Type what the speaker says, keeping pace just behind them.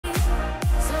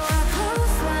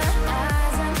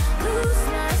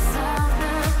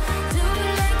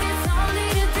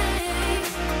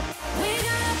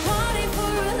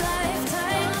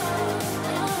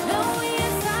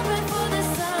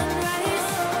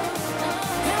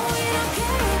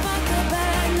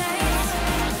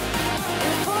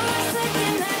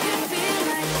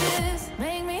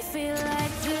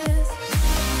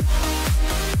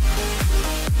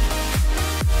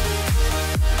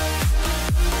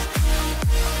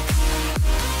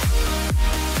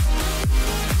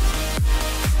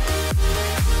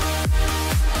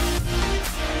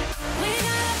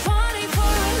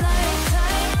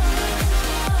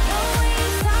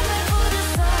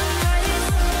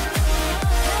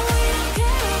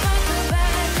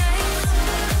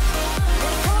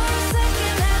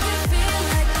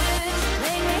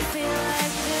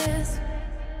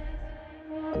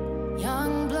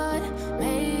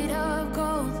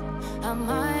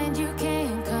mind you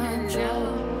can't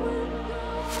control.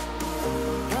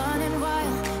 Running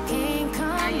wild, can't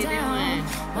calm down.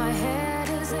 My head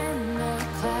is in the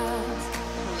clouds.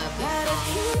 Gotta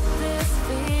keep this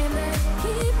feeling,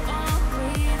 keep on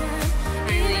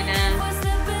breathing.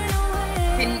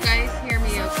 Can you guys hear me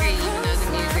okay, even though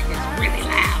the music is really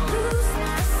loud?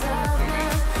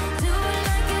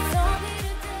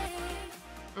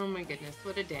 Oh my goodness,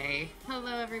 what a day.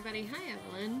 Hello everybody. Hi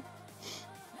Evelyn.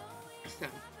 So,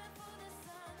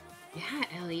 yeah,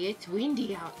 Ellie, it's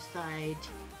windy outside.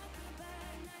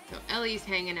 So Ellie's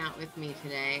hanging out with me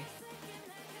today.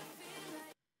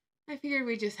 I figured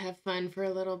we'd just have fun for a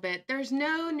little bit. There's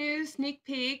no new sneak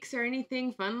peeks or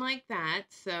anything fun like that,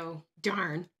 so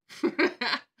darn.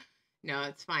 No,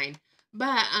 it's fine.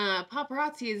 But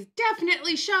Paparazzi is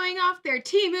definitely showing off their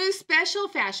Temu special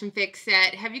fashion fix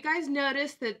set. Have you guys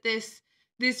noticed that this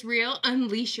reel,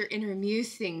 unleash your inner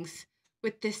musings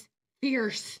with this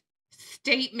fierce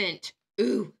statement?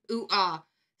 Ooh, ooh, ah.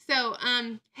 So,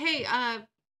 hey,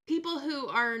 people who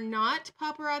are not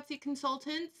paparazzi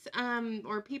consultants,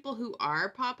 or people who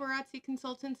are paparazzi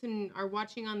consultants and are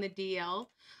watching on the DL,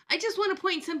 I just want to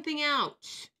point something out.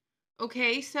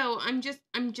 Okay, so I'm just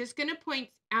gonna point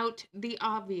out the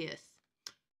obvious.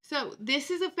 So this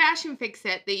is a fashion fix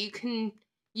set that you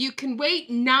can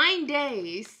wait 9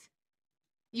 days.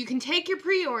 You can take your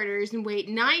pre-orders and wait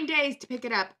 9 days to pick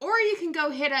it up, or you can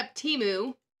go hit up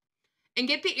Temu and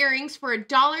get the earrings for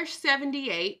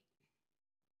 $1.78.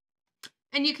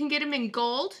 And you can get them in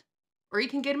gold, or you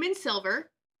can get them in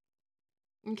silver.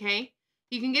 Okay,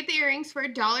 you can get the earrings for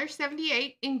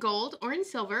 $1.78 in gold or in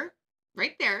silver,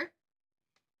 right there.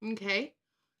 Okay,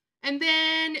 and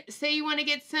then say you want to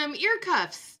get some ear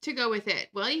cuffs to go with it.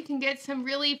 Well, you can get some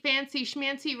really fancy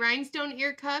schmancy rhinestone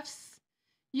ear cuffs.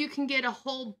 You can get a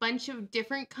whole bunch of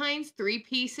different kinds, 3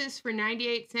 pieces for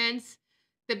 98 cents.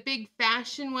 The big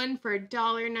fashion one for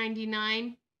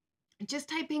 $1.99. Just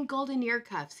type in golden ear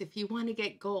cuffs if you want to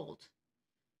get gold.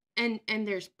 And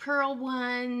there's pearl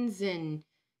ones and,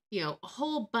 you know, a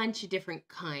whole bunch of different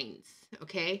kinds,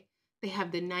 okay? They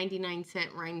have the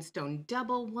 99-cent rhinestone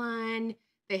double one.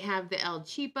 They have the El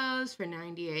Cheapos for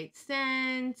 98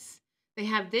 cents. They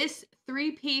have this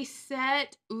 3-piece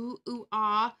set, ooh, ooh,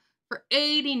 ah, for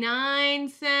 89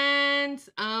 cents.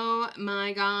 Oh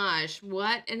my gosh,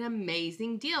 what an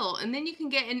amazing deal. And then you can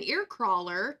get an ear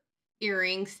crawler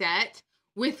earring set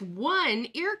with 1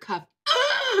 ear cuff.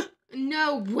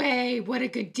 No way, what a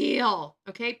good deal.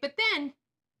 Okay, but then,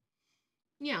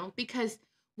 you know, because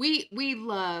we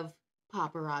love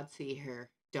paparazzi here,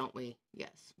 don't we?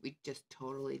 Yes, we just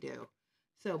totally do.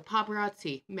 So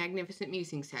Paparazzi, Magnificent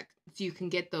Musing set. So you can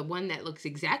get the one that looks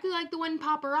exactly like the one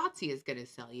Paparazzi is going to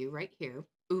sell you right here.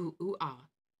 Ooh, ooh, ah.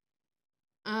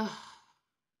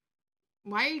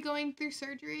 Why are you going through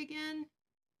surgery again?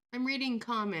 I'm reading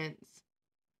comments.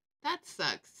 That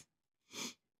sucks.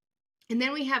 And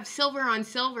then we have silver on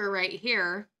silver right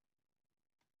here.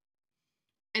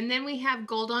 And then we have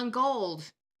gold on gold.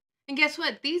 And guess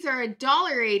what? These are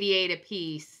 $1.88 a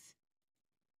piece.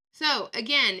 So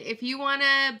again, if you want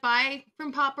to buy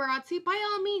from Paparazzi, by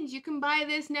all means, you can buy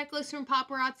this necklace from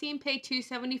Paparazzi and pay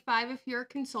 $2.75 if you're a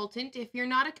consultant. If you're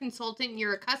not a consultant and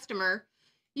you're a customer,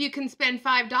 you can spend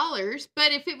 $5.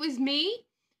 But if it was me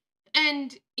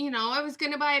and, you know, I was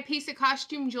going to buy a piece of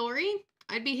costume jewelry,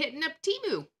 I'd be hitting up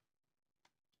Temu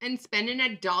and spending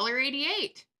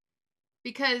 $1.88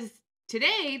 because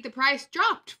today the price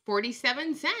dropped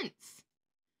 47 cents.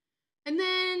 And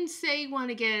then say you want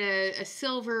to get a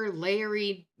silver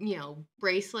layery, you know,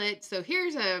 bracelet. So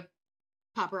here's a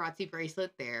Paparazzi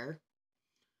bracelet there.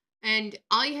 And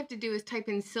all you have to do is type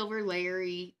in silver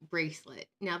layery bracelet.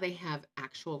 Now they have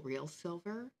actual real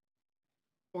silver,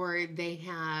 or they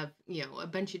have, you know, a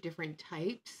bunch of different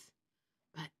types.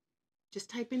 But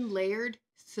just type in layered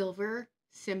silver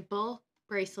simple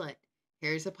bracelet.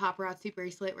 Here's a Paparazzi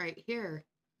bracelet right here.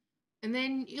 And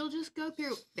then you'll just go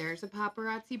through. There's a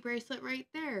Paparazzi bracelet right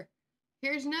there.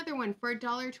 Here's another one for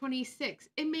 $1.26.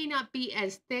 It may not be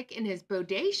as thick and as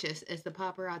bodacious as the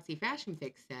Paparazzi Fashion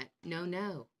Fix set. No,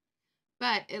 no.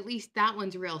 But at least that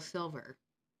one's real silver.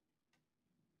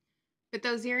 But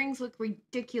those earrings look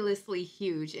ridiculously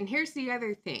huge. And here's the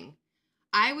other thing.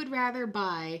 I would rather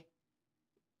buy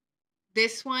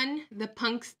this one, the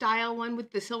punk style one with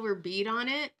the silver bead on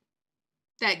it,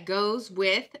 that goes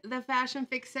with the Fashion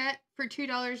Fix set for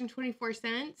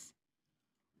 $2.24,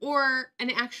 or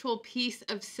an actual piece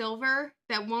of silver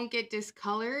that won't get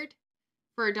discolored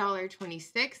for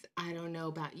 $1.26. I don't know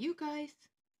about you guys.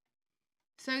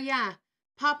 So yeah,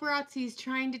 Paparazzi's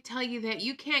trying to tell you that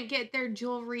you can't get their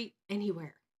jewelry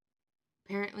anywhere.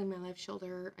 Apparently my left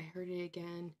shoulder, I heard it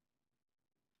again.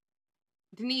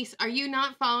 Denise, are you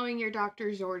not following your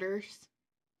doctor's orders?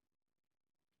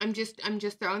 I'm just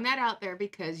throwing that out there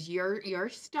because you're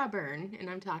stubborn, and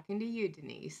I'm talking to you,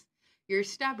 Denise. You're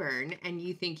stubborn and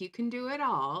you think you can do it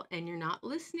all, and you're not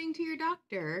listening to your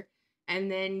doctor, and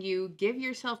then you give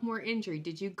yourself more injury.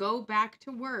 Did you go back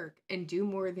to work and do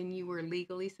more than you were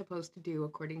legally supposed to do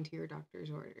according to your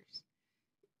doctor's orders?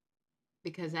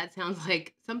 Because that sounds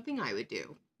like something I would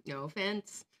do. No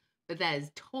offense, but that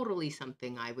is totally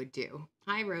something I would do.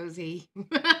 Hi, Rosie.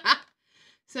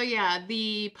 So yeah,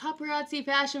 the paparazzi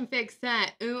fashion fix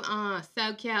set.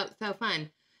 So cute, so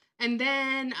fun. And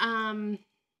then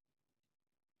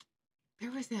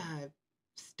there was a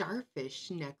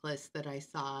starfish necklace that I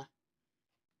saw.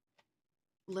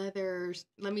 Leather,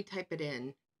 let me type it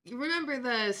in. You remember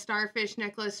the starfish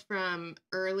necklace from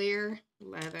earlier?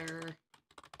 Leather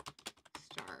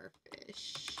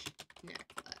starfish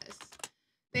necklace.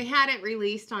 They had it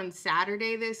released on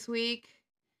Saturday this week,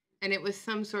 and it was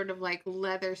some sort of like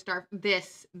leather star.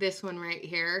 This one right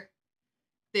here,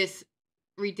 this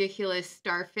ridiculous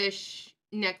starfish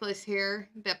necklace here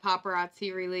that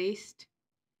paparazzi released.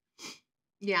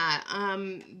 Yeah,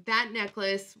 that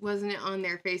necklace, wasn't it on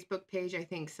their Facebook page? I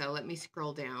think so. Let me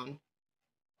scroll down.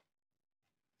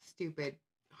 Stupid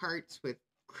hearts with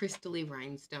crystally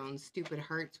rhinestones. Stupid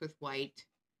hearts with white.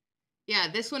 Yeah,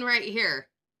 this one right here.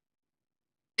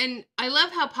 And I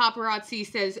love how paparazzi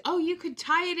says, oh, you could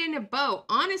tie it in a bow.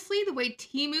 Honestly, the way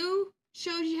Temu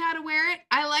shows you how to wear it,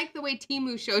 I like the way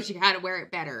Temu shows you how to wear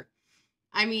it better.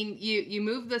 I mean, you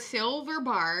move the silver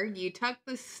bar, you tuck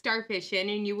the starfish in,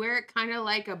 and you wear it kind of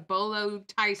like a bolo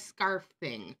tie scarf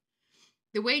thing.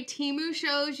 The way Temu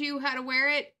shows you how to wear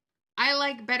it, I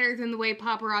like better than the way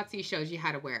paparazzi shows you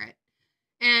how to wear it.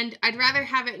 And I'd rather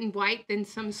have it in white than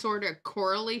some sort of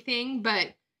corally thing,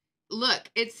 but look,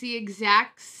 it's the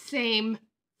exact same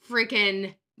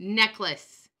freaking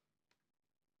necklace.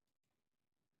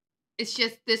 It's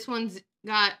just this one's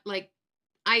got like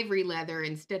ivory leather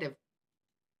instead of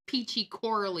peachy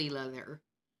corally leather.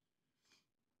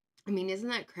 I mean, isn't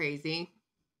that crazy?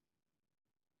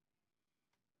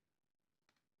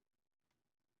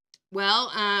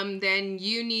 Well, then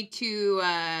you need to,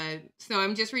 so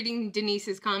I'm just reading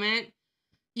Denise's comment.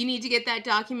 You need to get that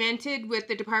documented with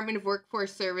the Department of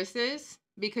Workforce Services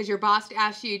because your boss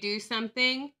asked you to do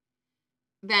something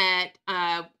that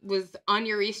was on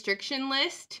your restriction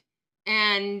list,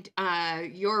 and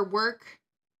your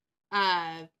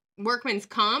workman's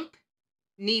comp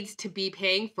needs to be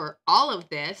paying for all of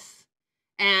this,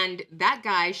 and that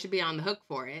guy should be on the hook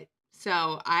for it.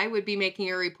 So I would be making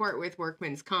a report with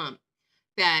workman's comp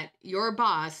that your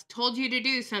boss told you to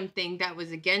do something that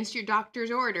was against your doctor's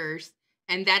orders,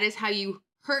 and that is how you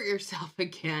hurt yourself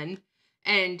again.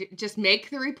 And just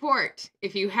make the report.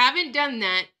 If you haven't done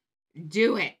that,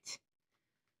 do it.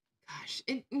 Gosh,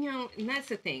 and that's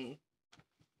the thing.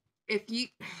 If you,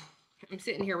 I'm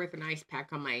sitting here with an ice pack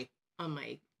on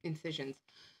my incisions.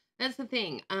 That's the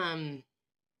thing.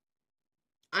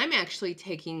 I'm actually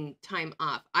taking time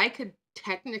off. I could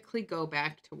technically go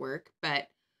back to work, but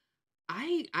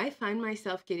I find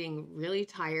myself getting really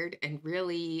tired and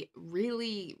really,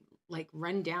 really like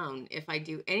run down if I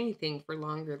do anything for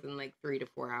longer than like 3 to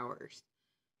 4 hours.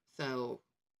 So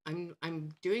I'm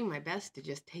doing my best to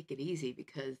just take it easy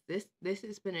because this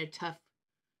has been a tough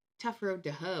road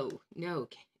to hoe. No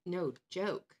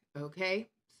joke. Okay.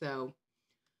 So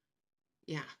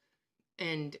yeah.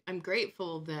 And I'm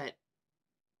grateful that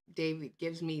David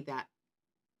gives me that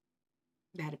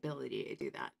ability to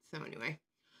do that. So anyway.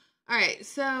 All right.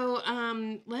 So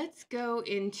let's go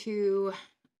into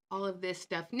all of this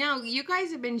stuff. Now, you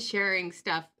guys have been sharing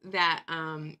stuff that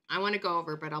I want to go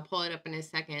over, but I'll pull it up in a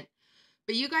second.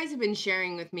 But you guys have been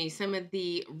sharing with me some of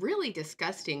the really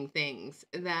disgusting things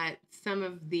that some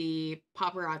of the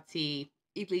paparazzi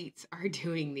elites are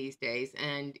doing these days.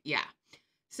 And yeah.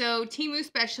 So Temu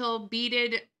special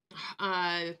beaded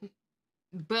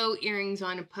bow earrings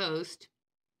on a post.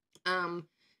 In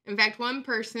fact, one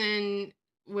person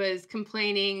was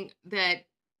complaining that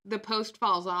the post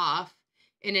falls off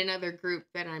in another group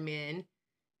that I'm in,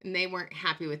 and they weren't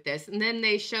happy with this. And then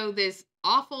they show this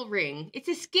awful ring. It's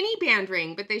a skinny band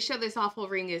ring, but they show this awful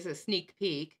ring as a sneak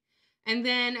peek. And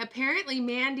then apparently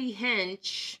Mandy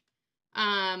Hench,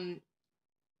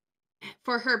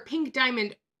 for her Pink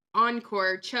Diamond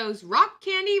Encore, chose Rock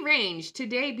Candy Range to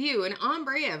debut an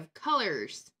ombre of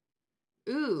colors.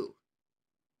 Ooh.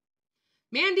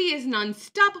 Mandy is an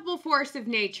unstoppable force of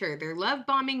nature. They're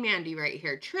love-bombing Mandy right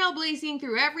here, trailblazing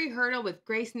through every hurdle with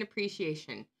grace and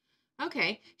appreciation.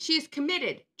 Okay. She is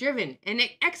committed, driven, and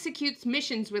executes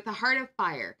missions with a heart of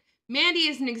fire. Mandy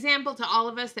is an example to all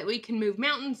of us that we can move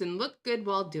mountains and look good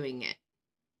while doing it.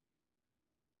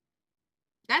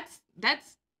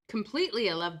 That's completely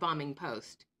a love bombing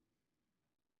post.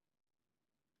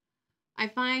 I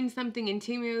find something in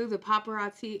Temu, the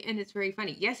paparazzi, and it's very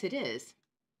funny. Yes, it is.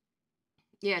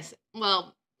 Yes.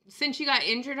 Well, since she got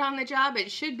injured on the job,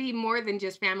 it should be more than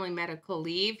just family medical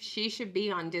leave. She should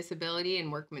be on disability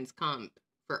and workman's comp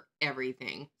for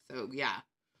everything. So, yeah.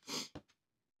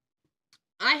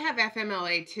 I have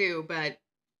FMLA too, but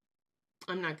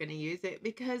I'm not going to use it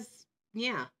because,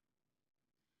 yeah,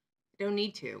 I don't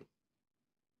need to.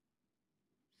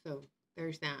 So,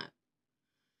 there's that.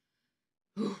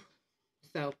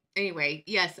 So, anyway,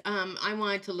 yes, I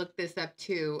wanted to look this up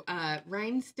too.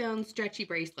 Rhinestone stretchy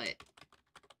bracelet.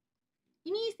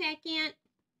 Give me a second.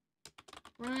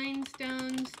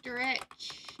 Rhinestone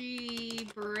stretchy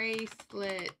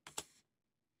bracelets.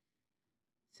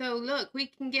 So look, we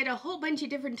can get a whole bunch of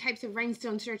different types of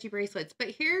rhinestone stretchy bracelets, but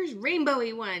here's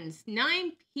rainbowy ones.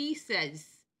 9 pieces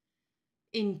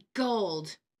in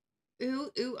gold. Ooh,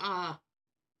 ooh, ah.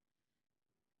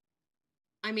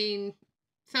 I mean,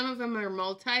 some of them are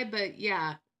multi, but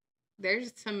yeah,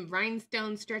 there's some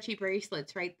rhinestone stretchy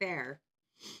bracelets right there.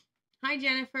 Hi,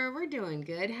 Jennifer. We're doing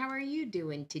good. How are you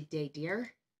doing today,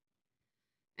 dear?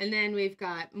 And then we've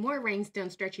got more rhinestone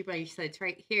stretchy bracelets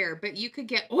right here, but you could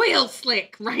get oil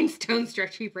slick rhinestone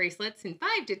stretchy bracelets in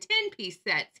 5 to 10 piece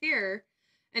sets here.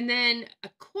 And then a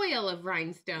coil of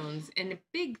rhinestones and a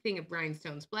big thing of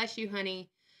rhinestones. Bless you, honey.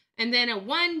 And then a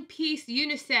 1-piece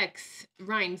unisex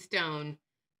rhinestone.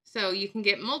 So you can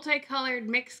get multicolored,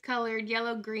 mixed colored,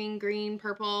 yellow, green, green,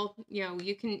 purple. You know,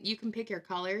 you can pick your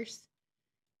colors.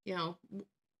 You know,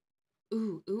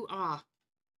 ooh, ooh, ah.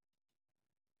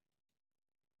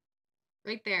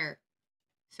 Right there.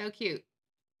 So cute.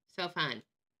 So fun. And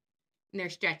they're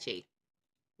stretchy.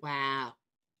 Wow.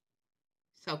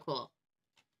 So cool.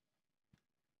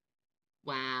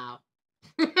 Wow.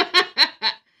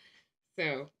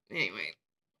 So, anyway.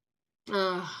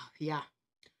 Yeah.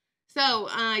 So,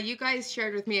 you guys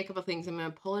shared with me a couple things. I'm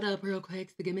going to pull it up real quick.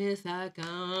 So, give me a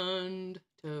second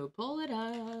to pull it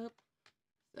up.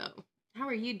 So, how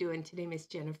are you doing today, Miss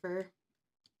Jennifer?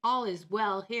 All is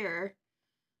well here.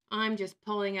 I'm just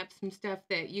pulling up some stuff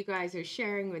that you guys are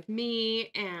sharing with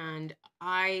me, and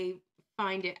I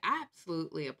find it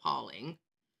absolutely appalling.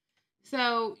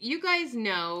 So, you guys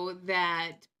know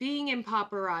that being in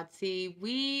paparazzi,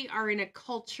 we are in a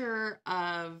culture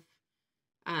of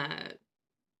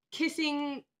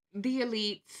kissing the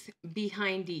elites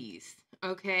behindies,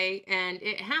 okay? And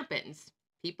it happens.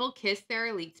 People kiss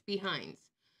their elites behinds.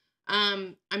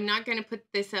 I'm not going to put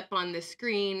this up on the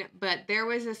screen, but there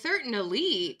was a certain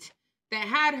elite that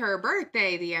had her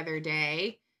birthday the other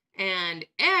day, and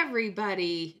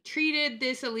everybody treated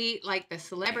this elite like the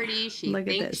celebrity she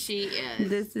thinks she is.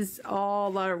 This is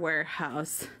all our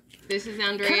warehouse. This is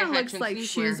Andrea Kind of looks Hutchinson's like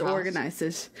she's warehouse.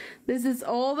 organizes. This is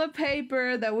all the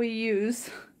paper that we use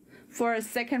for a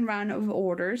second round of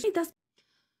orders.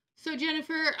 So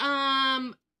Jennifer,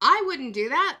 I wouldn't do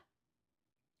that.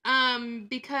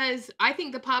 Because I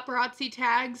think the paparazzi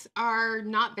tags are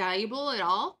not valuable at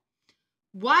all.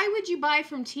 Why would you buy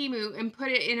from Temu and put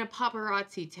it in a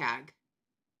paparazzi tag?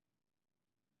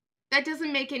 That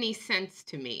doesn't make any sense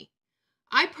to me.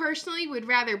 I personally would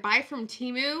rather buy from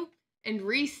Temu and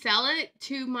resell it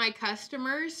to my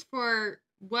customers for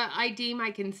what I deem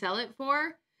I can sell it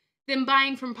for than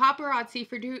buying from paparazzi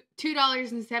for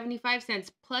 $2.75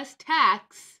 plus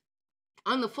tax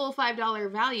on the full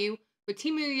 $5 value. With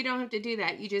Temu, you don't have to do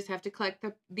that. You just have to collect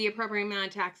the appropriate amount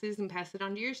of taxes and pass it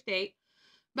on to your state.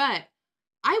 But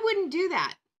I wouldn't do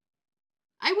that.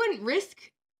 I wouldn't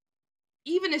risk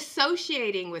even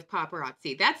associating with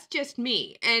paparazzi. That's just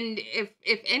me. And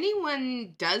if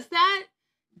anyone does that,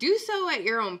 do so at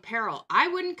your own peril. I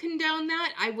wouldn't condone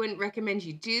that. I wouldn't recommend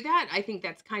you do that. I think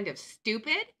that's kind of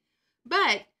stupid.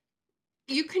 But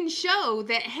you can show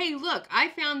that, hey, look, I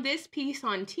found this piece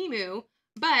on Temu,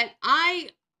 but I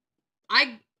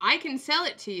can sell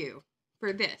it to you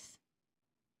for this.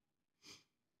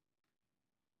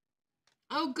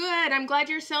 Oh, good. I'm glad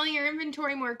you're selling your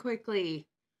inventory more quickly.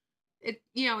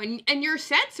 And your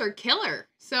sets are killer.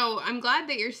 So I'm glad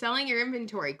that you're selling your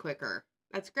inventory quicker.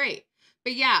 That's great.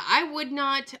 But yeah, I would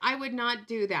not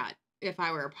do that if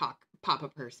I were a papa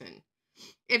person.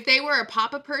 If they were a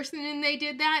papa person and they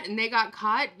did that and they got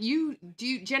caught,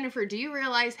 Jennifer, do you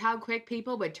realize how quick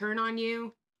people would turn on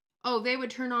you? Oh, they would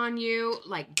turn on you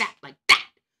like that, like that.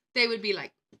 They would be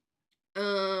like,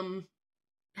 her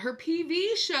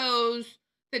PV shows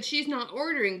that she's not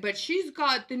ordering, but she's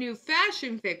got the new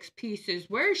Fashion Fix pieces.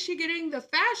 Where is she getting the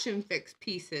Fashion Fix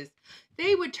pieces?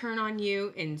 They would turn on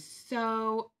you in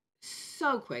so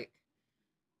quick.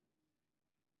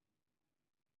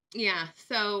 Yeah,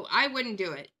 so I wouldn't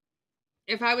do it.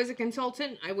 If I was a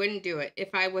consultant, I wouldn't do it. If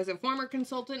I was a former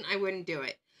consultant, I wouldn't do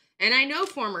it. And I know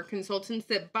former consultants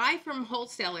that buy from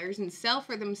wholesalers and sell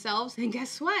for themselves, and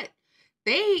guess what?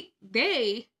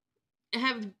 They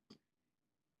have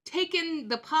taken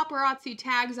the paparazzi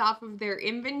tags off of their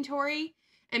inventory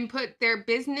and put their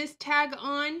business tag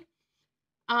on.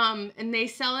 And they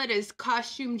sell it as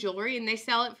costume jewelry, and they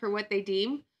sell it for what they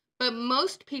deem. But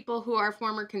most people who are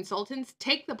former consultants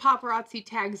take the paparazzi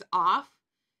tags off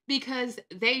because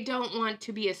they don't want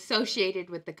to be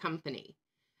associated with the company.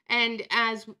 And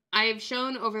as I have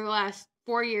shown over the last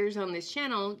 4 years on this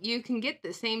channel, you can get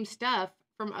the same stuff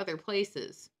from other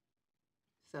places.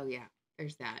 So yeah,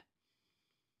 there's that.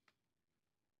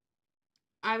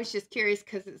 I was just curious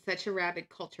because it's such a rabid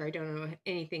culture. I don't know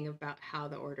anything about how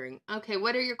the ordering. Okay,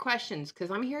 what are your questions?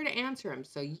 Because I'm here to answer them.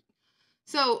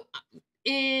 So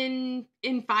in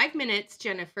 5 minutes,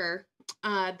 Jennifer,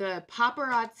 the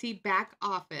paparazzi back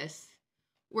office,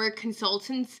 where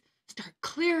consultants start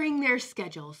clearing their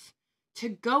schedules to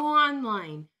go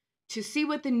online to see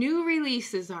what the new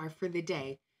releases are for the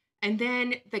day. And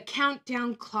then the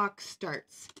countdown clock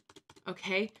starts.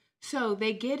 Okay? So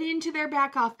they get into their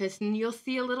back office and you'll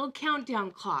see a little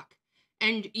countdown clock.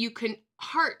 And you can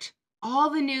heart all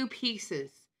the new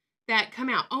pieces that come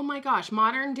out. Oh my gosh,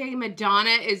 modern day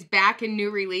Madonna is back in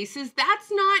new releases. That's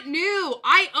not new.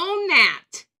 I own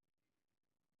that.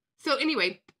 So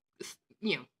anyway,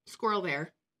 squirrel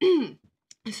there.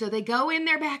 So they go in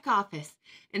their back office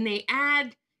and they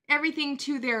add everything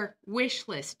to their wish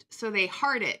list. So they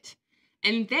heart it.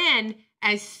 And then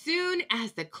as soon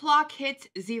as the clock hits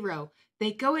 0,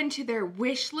 they go into their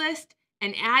wish list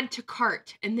and add to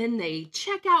cart. And then they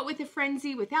check out with a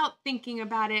frenzy without thinking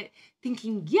about it,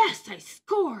 thinking, yes, I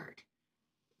scored.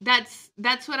 That's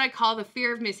what I call the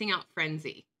fear of missing out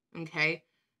frenzy. Okay.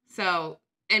 So,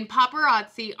 and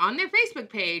paparazzi on their Facebook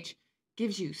page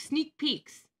gives you sneak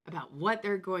peeks about what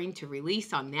they're going to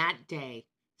release on that day.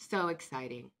 So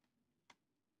exciting.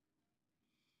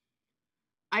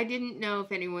 I didn't know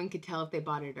if anyone could tell if they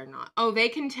bought it or not. Oh, they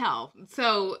can tell.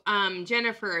 So,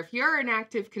 Jennifer, if you're an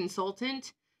active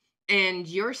consultant and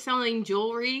you're selling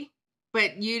jewelry,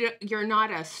 but you're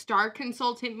not a star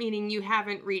consultant, meaning you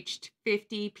haven't reached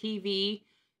 50 PV,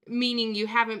 meaning you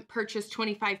haven't purchased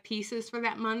 25 pieces for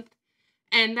that month,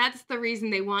 and that's the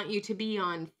reason they want you to be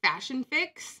on Fashion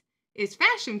Fix, is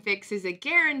Fashion Fix is a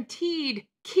guaranteed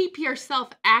keep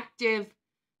yourself active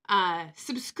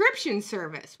subscription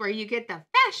service where you get the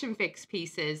Fashion Fix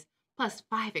pieces plus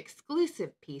 5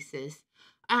 exclusive pieces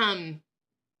in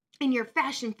your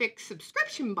Fashion Fix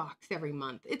subscription box every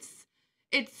month. It's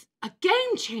a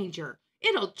game changer.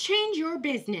 It'll change your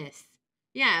business.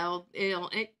 Yeah,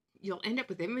 you'll end up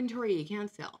with inventory you can't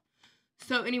sell.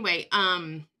 So anyway,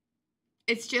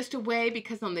 it's just a way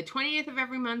because on the 20th of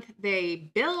every month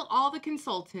they bill all the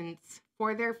consultants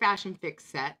for their Fashion Fix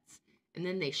sets and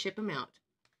then they ship them out.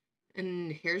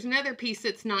 And here's another piece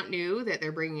that's not new that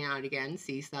they're bringing out again,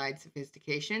 Seaside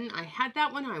Sophistication. I had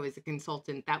that when I was a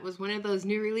consultant. That was one of those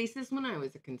new releases when I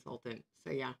was a consultant.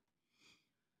 So yeah.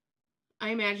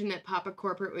 I imagine that Papa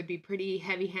Corporate would be pretty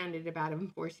heavy-handed about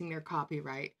enforcing their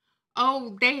copyright.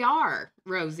 Oh, they are,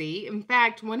 Rosie. In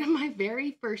fact, one of my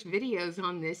very first videos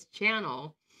on this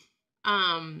channel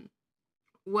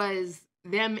was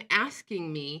them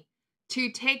asking me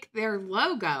to take their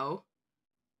logo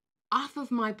off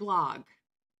of my blog.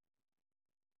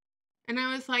 And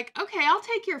I was like, okay, I'll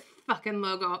take your fucking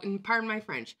logo, and pardon my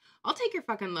French, I'll take your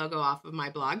fucking logo off of my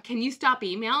blog. Can you stop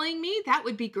emailing me? That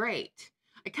would be great.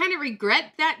 I kind of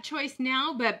regret that choice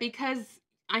now, but because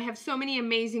I have so many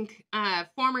amazing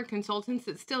former consultants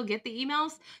that still get the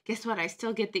emails, guess what? I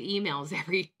still get the emails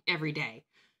every day.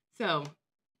 So,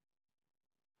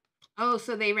 oh,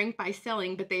 so they rank by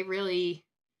selling, but they really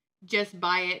just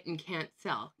buy it and can't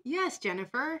sell. Yes,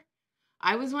 Jennifer.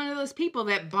 I was one of those people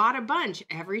that bought a bunch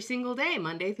every single day,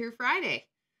 Monday through Friday.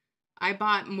 I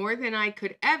bought more than I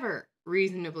could ever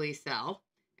reasonably sell,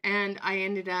 and I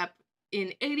ended up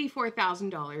in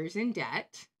 $84,000 in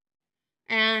debt.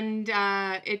 And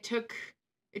it took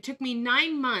me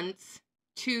 9 months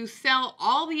to sell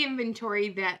all the inventory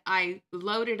that I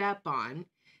loaded up on.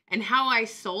 And how I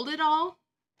sold it all,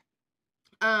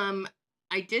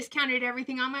 I discounted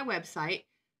everything on my website.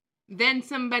 Then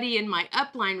somebody in my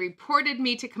upline reported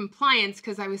me to compliance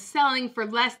because I was selling for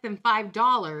less than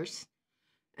 $5.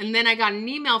 And then I got an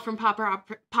email from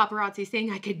paparazzi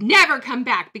saying I could never come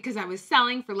back because I was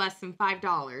selling for less than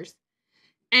 $5.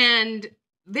 And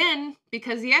then,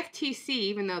 because the FTC,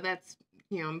 even though that's,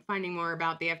 I'm finding more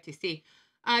about the FTC,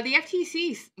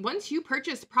 once you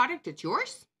purchase a product, it's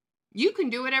yours. You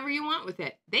can do whatever you want with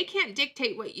it. They can't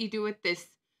dictate what you do with this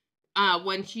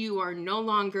once you are no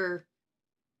longer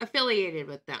affiliated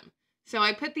with them. So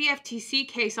I put the FTC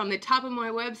case on the top of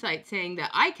my website saying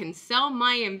that I can sell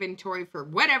my inventory for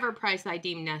whatever price I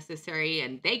deem necessary,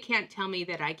 and they can't tell me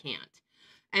that I can't.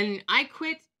 And I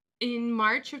quit in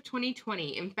March of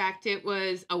 2020. In fact, it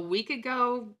was a week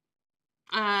ago,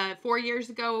 4 years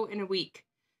ago in a week,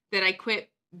 that I quit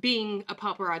being a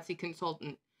paparazzi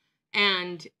consultant.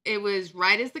 And it was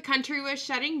right as the country was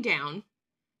shutting down.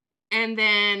 And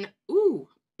then, boom,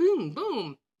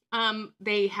 boom.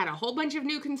 They had a whole bunch of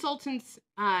new consultants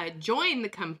join the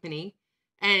company.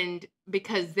 And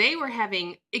because they were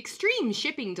having extreme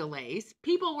shipping delays,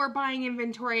 people were buying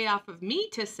inventory off of me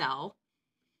to sell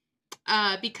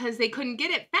because they couldn't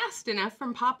get it fast enough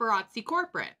from Paparazzi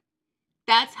Corporate.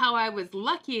 That's how I was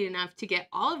lucky enough to get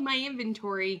all of my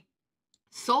inventory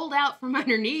sold out from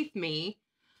underneath me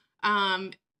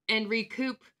and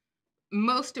recoup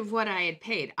most of what I had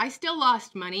paid. I still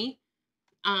lost money,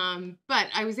 but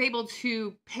I was able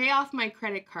to pay off my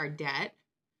credit card debt,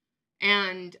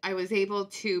 and I was able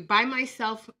to buy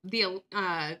myself the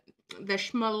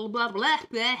schmuddle blah blah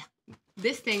blah,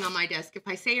 this thing on my desk. If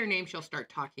I say her name, she'll start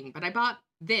talking. But I bought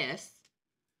this,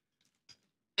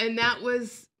 and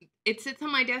it sits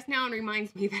on my desk now and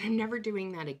reminds me that I'm never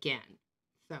doing that again.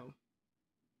 So,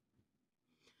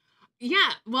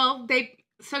 yeah, well,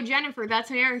 so Jennifer, that's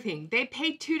another thing. They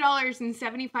paid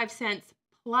 $2.75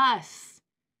 plus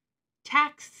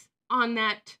tax on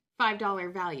that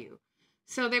 $5 value.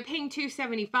 So they're paying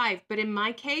 $2.75, but in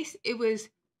my case, it was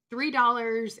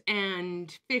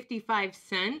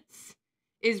 $3.55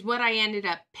 is what I ended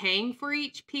up paying for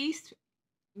each piece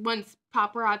once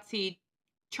Paparazzi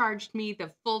charged me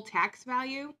the full tax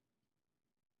value.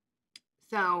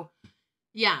 So,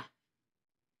 yeah.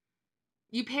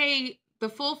 You pay the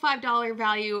full $5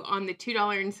 value on the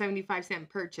 $2.75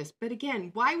 purchase. But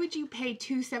again, why would you pay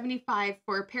 $2.75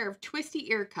 for a pair of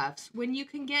twisty ear cuffs when you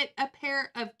can get a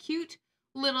pair of cute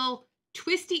little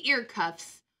twisty ear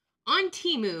cuffs on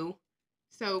Temu?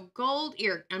 So gold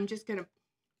ear, I'm just gonna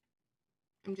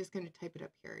type it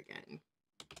up here again.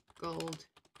 Gold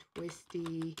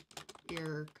twisty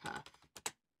ear cuff.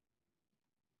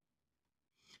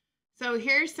 So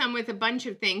here's some with a bunch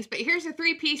of things, but here's a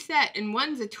 3-piece set, and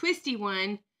one's a twisty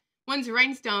one, one's a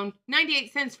rhinestone,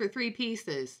 98 cents for 3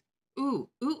 pieces. Ooh,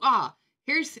 ah.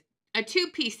 Here's a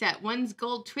 2-piece set, one's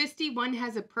gold twisty, one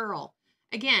has a pearl.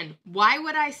 Again, why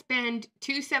would I spend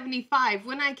 $2.75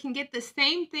 when I can get the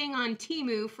same thing on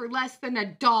Temu for less than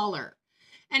 $1?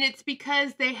 And it's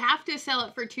because they have to sell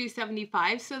it for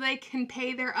 $2.75 so they can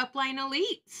pay their upline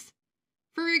elites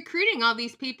for recruiting all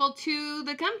these people to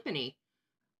the company.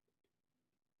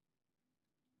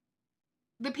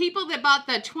 The people that bought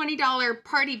the $20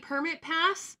 party permit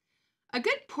pass, a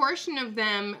good portion of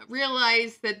them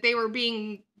realized that they were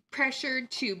being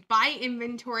pressured to buy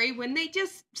inventory when they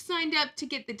just signed up to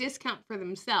get the discount for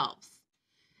themselves.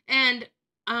 And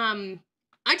I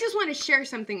just want to share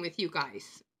something with you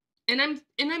guys. And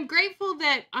I'm grateful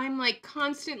that I'm like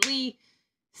constantly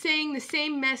saying the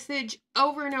same message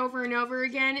over and over and over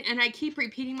again, and I keep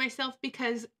repeating myself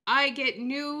because I get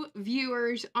new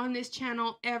viewers on this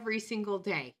channel every single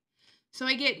day. So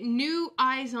I get new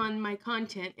eyes on my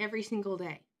content every single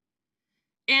day.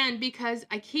 And because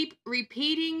I keep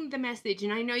repeating the message,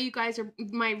 and I know you guys are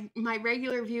my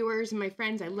regular viewers and my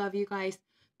friends, I love you guys,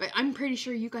 but I'm pretty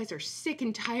sure you guys are sick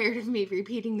and tired of me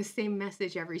repeating the same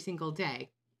message every single day.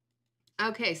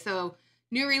 Okay, so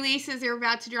new releases are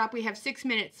about to drop. We have 6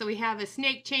 minutes. So we have a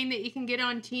snake chain that you can get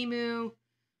on Temu,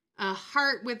 a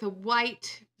heart with a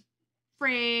white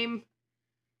frame.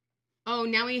 Oh,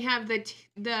 now we have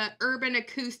the urban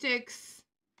acoustics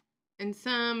and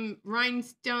some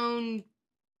rhinestone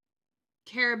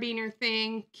carabiner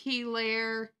thing, key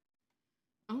layer.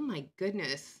 Oh my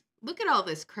goodness. Look at all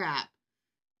this crap.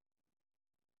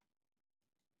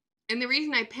 And the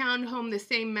reason I pound home the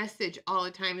same message all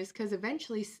the time is because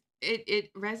eventually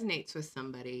it resonates with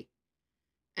somebody.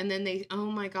 And then oh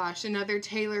my gosh, another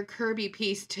Taylor Kirby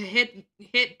piece to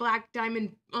hit Black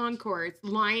Diamond Encore. It's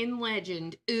Lion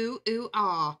Legend. Ooh,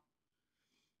 ah.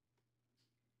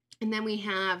 And then we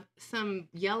have some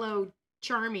yellow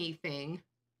charmy thing.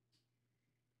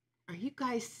 Are you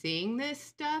guys seeing this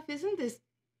stuff? Isn't this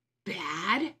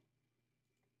bad?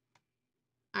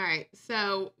 All right,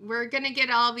 so we're going to get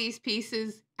all these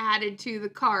pieces added to the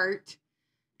cart.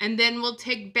 And then we'll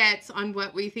take bets on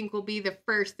what we think will be the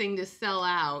first thing to sell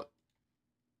out.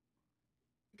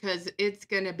 Because it's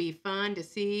going to be fun to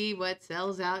see what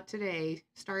sells out today.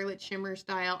 Starlit Shimmer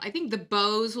style. I think the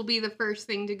bows will be the first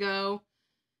thing to go.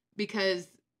 Because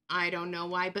I don't know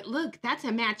why. But look, that's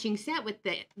a matching set with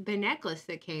the necklace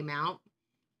that came out.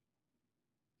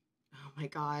 Oh my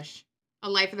gosh. A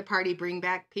Life of the Party bring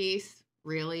back piece.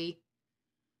 Really?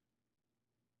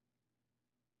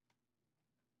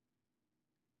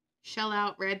 Shell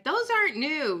out red. Those aren't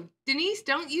new. Denise,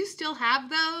 don't you still have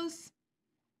those?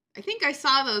 I think I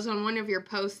saw those on one of your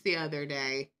posts the other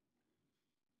day.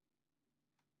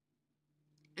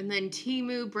 And then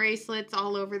Temu bracelets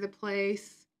all over the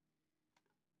place.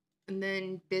 And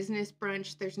then business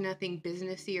brunch. There's nothing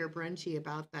businessy or brunchy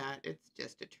about that. It's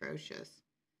just atrocious.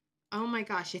 Oh my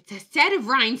gosh, it's a set of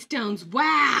rhinestones.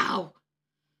 Wow!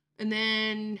 And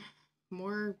then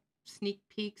more sneak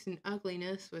peeks and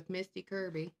ugliness with Misty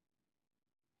Kirby.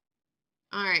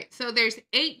 All right, so there's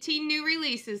 18 new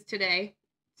releases today.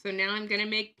 So now I'm going to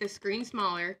make the screen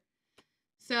smaller.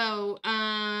 So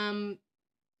I'm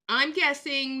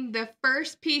guessing the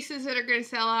first pieces that are going to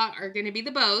sell out are going to be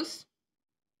the bows.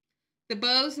 The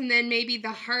bows, and then maybe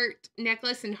the heart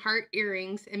necklace and heart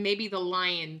earrings, and maybe the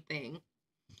lion thing.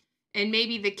 And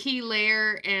maybe the key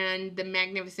layer and the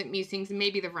magnificent musings, and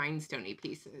maybe the rhinestoney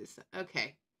pieces.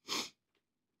 Okay.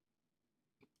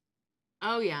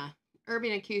 Oh, yeah.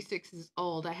 Urban Acoustics is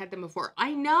old. I had them before.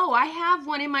 I know. I have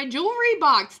one in my jewelry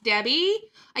box, Debbie.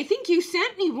 I think you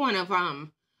sent me one of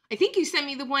them. I think you sent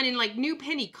me the one in like New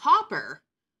Penny Copper.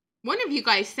 One of you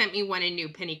guys sent me one in New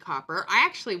Penny Copper. I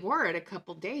actually wore it a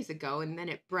couple days ago and then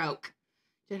it broke.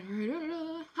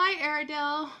 Hi,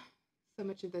 Aradel. So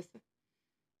much of this.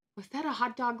 Was that a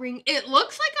hot dog ring? It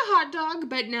looks like a hot dog,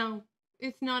 but no,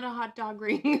 it's not a hot dog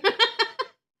ring.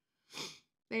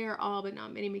 They are all, but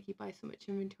not many, make you buy so much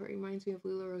inventory. Reminds me of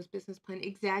LuLaRoe's business plan.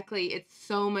 Exactly. It's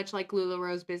so much like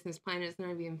LuLaRoe's business plan. It's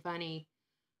not even funny.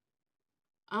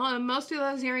 Most of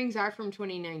those earrings are from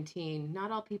 2019.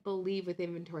 Not all people leave with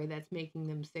inventory. That's making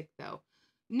them sick, though.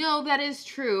 No, that is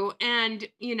true. And,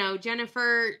 you know,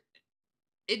 Jennifer,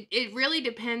 it really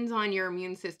depends on your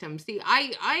immune system. See,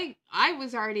 I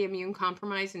was already immune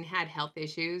compromised and had health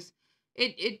issues.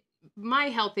 My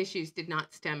health issues did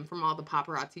not stem from all the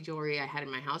paparazzi jewelry I had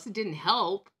in my house. It didn't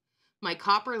help. My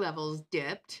copper levels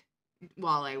dipped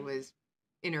while I was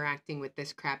interacting with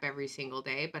this crap every single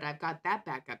day, but I've got that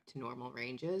back up to normal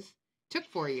ranges. Took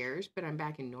 4 years, but I'm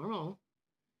back in normal.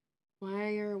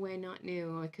 Why are we not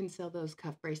new? I couldn't sell those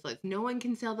cuff bracelets. No one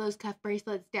can sell those cuff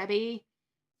bracelets, Debbie.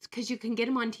 It's because you can get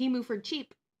them on Temu for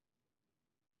cheap.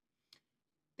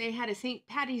 They had a St.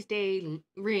 Patty's Day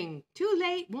ring. Too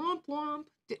late. Womp womp.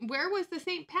 Where was the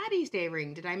St. Patty's Day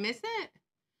ring? Did I miss it?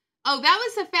 Oh, that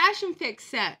was the Fashion Fix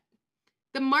set.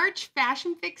 The March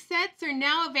Fashion Fix sets are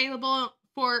now available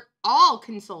for all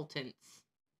consultants.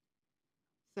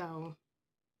 So,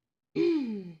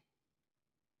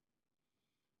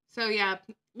 so yeah,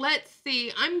 let's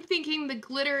see. I'm thinking the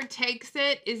Glitter Takes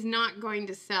It is not going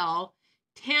to sell.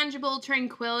 Tangible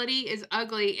Tranquility is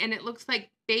ugly, and it looks like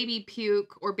baby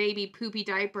puke or baby poopy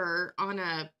diaper on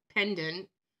a pendant.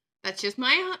 That's just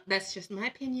my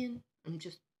opinion. I'm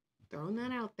just throwing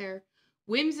that out there.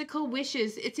 Whimsical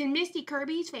Wishes. It's in Misty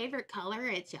Kirby's favorite color.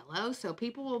 It's yellow, so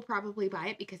people will probably buy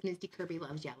it because Misty Kirby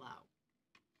loves yellow.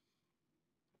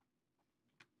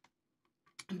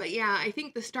 But yeah, I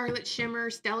think the Starlit Shimmer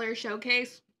Stellar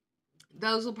Showcase,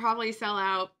 those will probably sell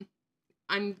out.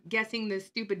 I'm guessing the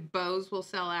stupid bows will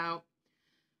sell out.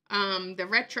 The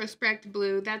Retrospect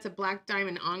Blue, that's a Black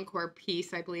Diamond Encore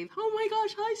piece, I believe. Oh my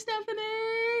gosh, hi Stephanie!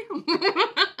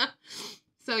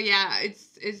 So yeah,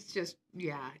 it's just,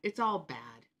 yeah, it's all bad.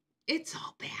 It's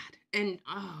all bad. And,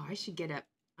 oh, I should get up.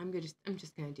 I'm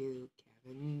just gonna do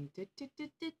Kevin.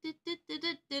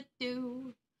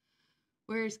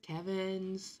 Where's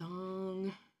Kevin's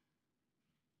song?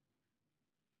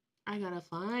 I gotta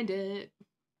find it.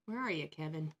 Where are you,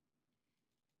 Kevin?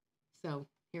 So,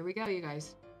 here we go, you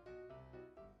guys.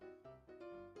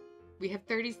 We have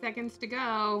 30 seconds to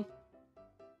go.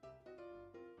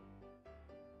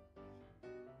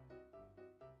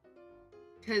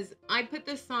 Because I put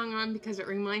this song on because it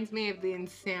reminds me of the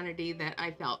insanity that I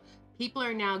felt. People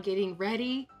are now getting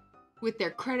ready with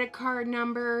their credit card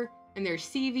number and their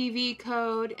CVV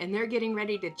code, and they're getting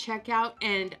ready to check out.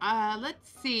 And let's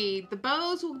see, the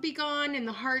bows will be gone and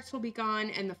the hearts will be gone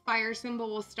and the fire symbol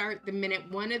will start the minute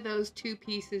one of those two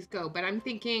pieces go. But I'm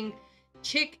thinking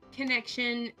Chick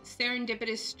Connection,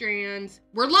 Serendipitous Strands.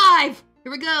 We're live!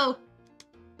 Here we go.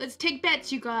 Let's take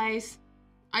bets, you guys.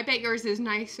 I bet yours is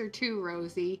nicer too,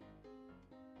 Rosie.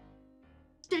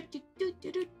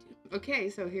 Okay,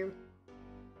 so here.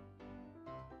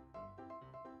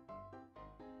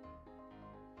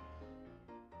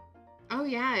 Oh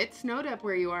yeah, it snowed up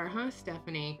where you are, huh,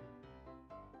 Stephanie?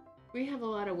 We have a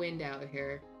lot of wind out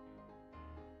here.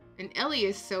 And Ellie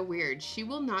is so weird. She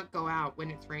will not go out when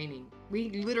it's raining. We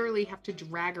literally have to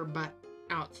drag her butt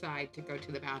outside to go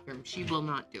to the bathroom. She will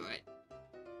not do it.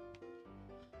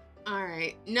 All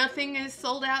right, nothing is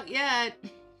sold out yet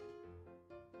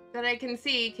that I can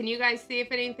see. Can you guys see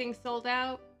if anything's sold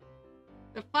out?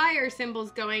 The fire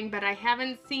symbol's going, but I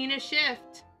haven't seen a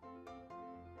shift.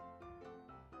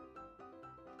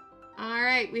 All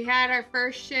right, we had our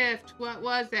first shift. What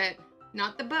was it?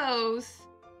 Not the bows.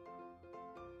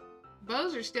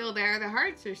 Bows are still there. The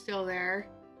hearts are still there.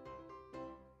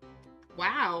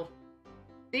 Wow.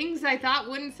 Things I thought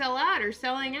wouldn't sell out are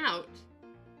selling out.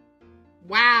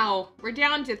 Wow. We're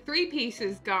down to 3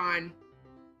 pieces gone.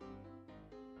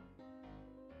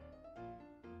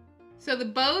 So the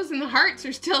bows and the hearts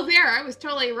are still there. I was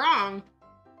totally wrong.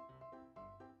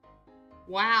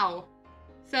 Wow.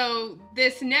 So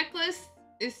this necklace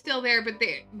is still there, but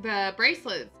the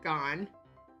bracelet's gone.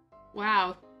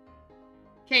 Wow.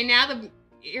 Okay, now the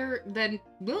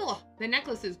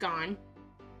necklace is gone.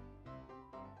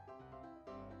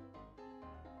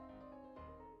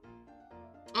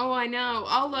 Oh, I know.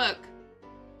 I'll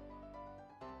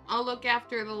look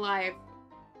after the live.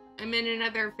 I'm in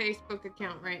another Facebook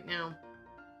account right now.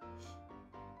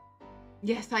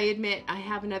 Yes, I admit I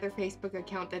have another Facebook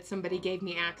account that somebody gave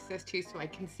me access to so I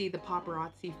can see the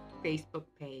paparazzi Facebook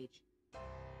page.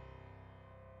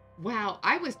 Wow,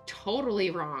 I was totally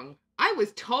wrong. I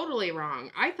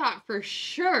thought for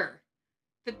sure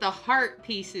that the heart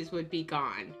pieces would be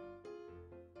gone.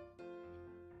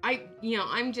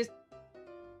 I'm just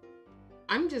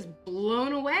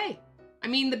blown away. I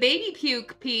mean, the baby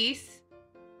puke piece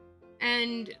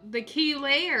and the key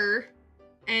layer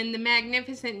and the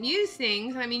magnificent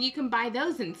musings, I mean, you can buy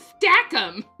those and stack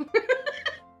them.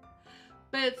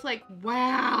 But it's like,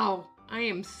 wow, I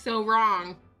am so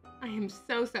wrong. I am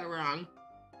so wrong.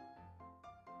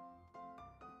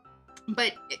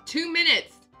 But 2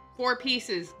 minutes, 4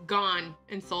 pieces gone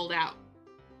and sold out.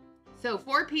 So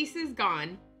 4 pieces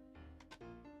gone.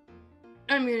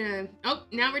 Oh,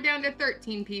 now we're down to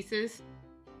 13 pieces.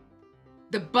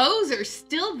 The bows are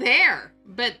still there,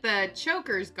 but the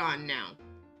choker's gone now.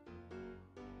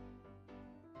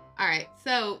 All right,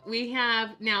 so we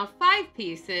have now 5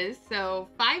 pieces. So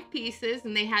 5 pieces,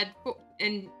 and they had 4,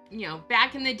 and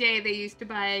back in the day they used to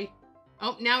buy,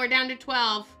 oh, now we're down to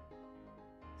 12.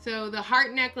 So the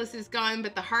heart necklace is gone,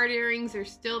 but the heart earrings are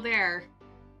still there.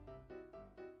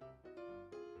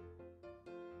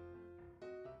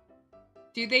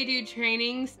 Do they do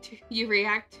trainings you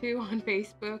react to on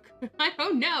Facebook? I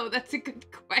don't know. That's a good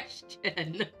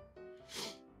question.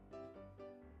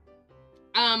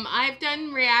 I've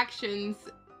done reactions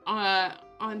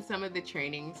on some of the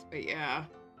trainings, but yeah.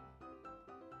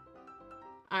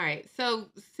 All right. So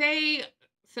they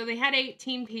had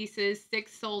 18 pieces,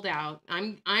 6 sold out.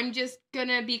 I'm just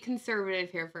gonna be conservative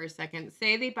here for a second.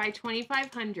 Say they buy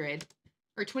 2,500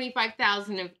 or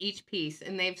 25,000 of each piece,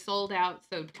 and they've sold out.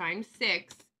 So times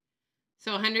 6,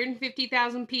 so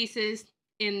 150,000 pieces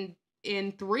in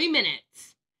 3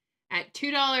 minutes at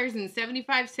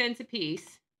 $2.75 a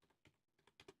piece.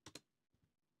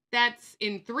 That's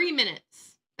in 3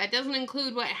 minutes. That doesn't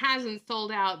include what hasn't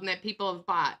sold out and that people have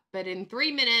bought. But in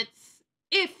 3 minutes,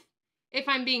 if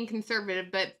I'm being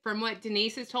conservative, but from what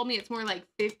Denise has told me, it's more like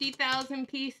 50,000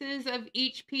 pieces of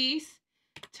each piece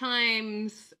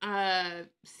times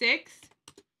 6.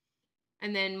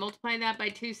 And then multiply that by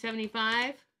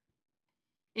 275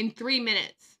 in 3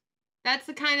 minutes. That's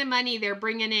the kind of money they're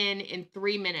bringing in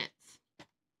 3 minutes.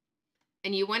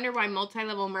 And you wonder why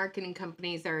multi-level marketing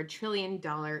companies are $1 trillion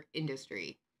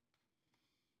industry.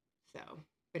 So,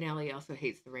 but Ellie also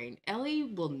hates the rain. Ellie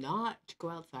will not go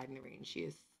outside in the rain. She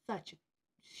is such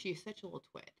a little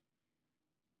twit.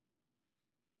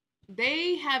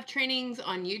 They have trainings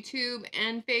on YouTube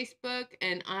and Facebook,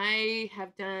 and I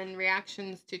have done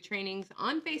reactions to trainings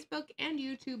on Facebook and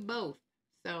YouTube both.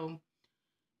 So,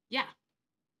 yeah,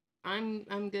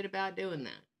 I'm good about doing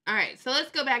that. All right, so let's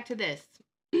go back to this.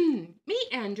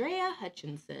 Meet Andrea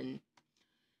Hutchinson.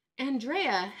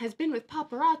 Andrea has been with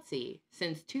paparazzi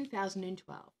since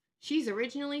 2012. She's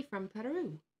originally from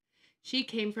Peru. She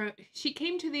came to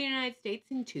the United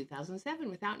States in 2007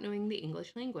 without knowing the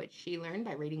English language. She learned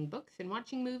by reading books and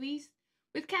watching movies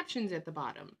with captions at the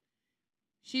bottom.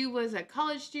 She was a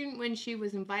college student when she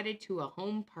was invited to a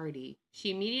home party.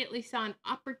 She immediately saw an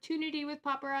opportunity with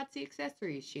paparazzi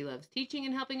accessories. She loves teaching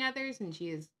and helping others, and she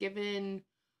has given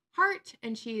heart,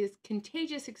 and she is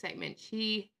contagious excitement.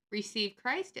 She received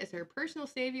Christ as her personal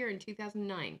savior in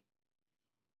 2009.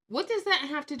 What does that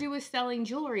have to do with selling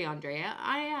jewelry, Andrea?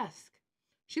 I ask.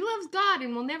 She loves God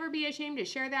and will never be ashamed to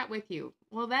share that with you.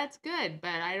 Well, that's good,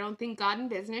 but I don't think God and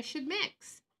business should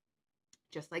mix.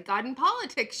 Just like God and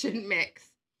politics shouldn't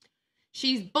mix.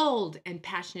 She's bold and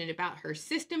passionate about her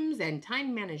systems and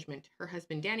time management. Her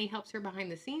husband, Danny, helps her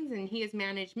behind the scenes, and he has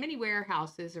managed many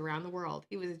warehouses around the world.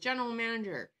 He was a general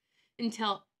manager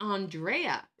until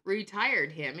Andrea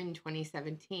retired him in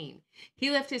 2017.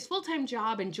 He left his full-time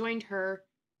job and joined her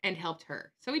and helped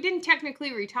her. So he didn't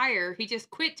technically retire. He just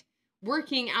quit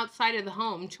working outside of the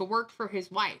home to work for his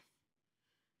wife.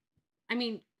 I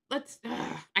mean,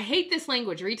 I hate this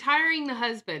language, retiring the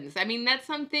husbands. I mean, that's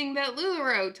something that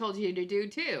LuLaRoe told you to do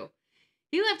too.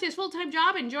 He left his full-time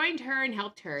job and joined her and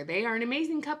helped her. They are an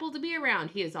amazing couple to be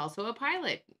around. He is also a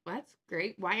pilot. Well, that's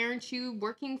great. Why aren't you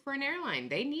working for an airline?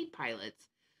 They need pilots.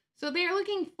 So they are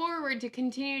looking forward to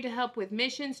continue to help with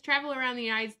missions, travel around the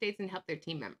United States, and help their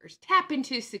team members. Tap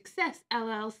Into Success,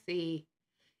 LLC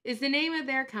is the name of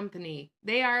their company.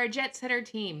 They are a jet-setter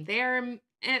team. They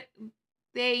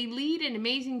lead an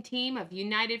amazing team of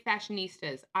United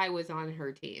Fashionistas. I was on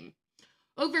her team.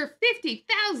 Over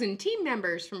 50,000 team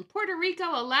members from Puerto Rico,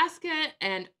 Alaska,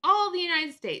 and all the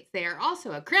United States. They are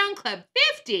also a Crown Club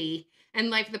 50 and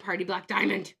Life of the Party Black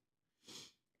Diamond.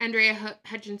 Andrea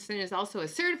Hutchinson is also a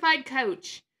certified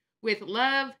coach with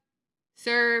Love,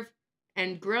 Serve,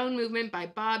 and Grown Movement by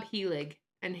Bob Helig.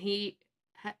 And he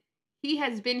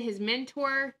has been his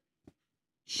mentor.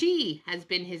 She has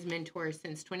been his mentor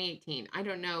since 2018. I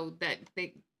don't know that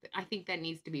I think that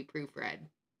needs to be proofread.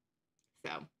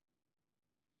 So,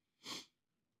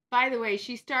 by the way,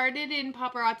 she started in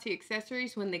paparazzi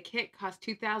accessories when the kit cost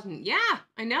 $2,000. Yeah,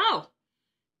 I know.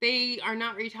 They are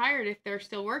not retired if they're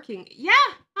still working. Yeah,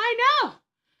 I know.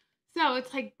 So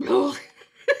it's like,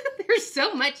 there's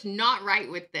so much not right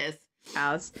with this.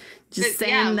 House. Just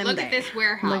saying them look there. At this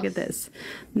warehouse. Look at this.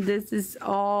 This is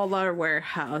all our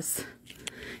warehouse.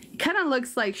 It kind of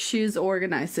looks like shoes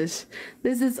organizers.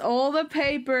 This is all the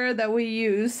paper that we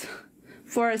use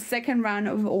for a second round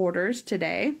of orders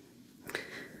today.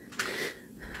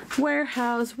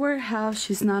 Warehouse.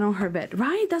 She's not on her bed.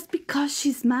 Right? That's because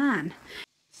she's mad.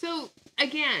 So,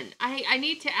 again, I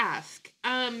need to ask,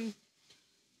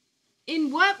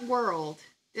 in what world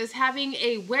does having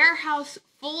a warehouse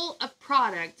full of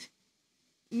product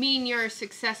mean you're a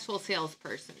successful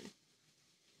salesperson?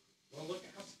 Well, look at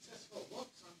how successful it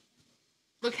looks.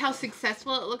 Look how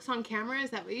successful it looks on camera? Is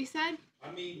that what you said?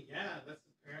 I mean, yeah, that's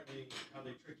apparently how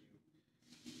they trick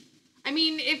you. I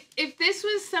mean, if this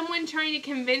was someone trying to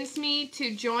convince me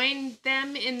to join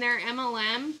them in their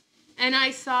MLM, and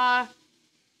I saw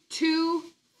 2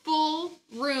 full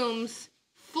rooms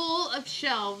full of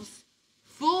shelves,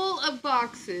 full of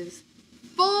boxes,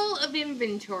 full of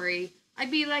inventory,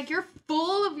 I'd be like, you're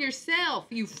full of yourself,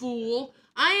 you fool.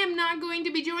 I am not going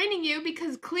to be joining you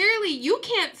because clearly you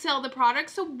can't sell the product,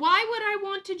 so why would I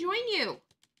want to join you?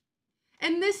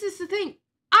 And this is the thing.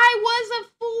 I was a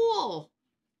fool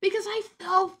because I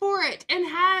fell for it and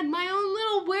had my own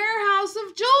little warehouse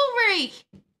of jewelry.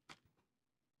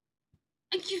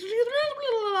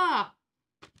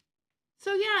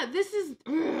 So yeah, this is...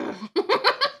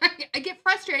 I get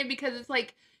frustrated because it's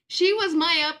like, she was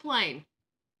my upline.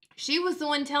 She was the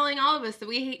one telling all of us that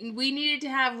we needed to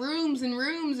have rooms and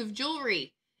rooms of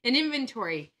jewelry and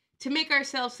inventory to make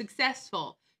ourselves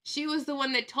successful. She was the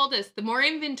one that told us the more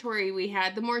inventory we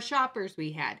had, the more shoppers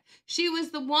we had. She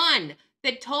was the one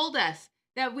that told us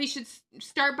that we should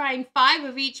start buying 5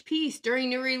 of each piece during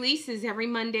new releases every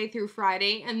Monday through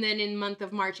Friday, and then in the month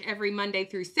of March, every Monday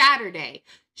through Saturday.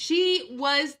 She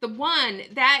was the one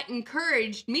that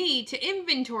encouraged me to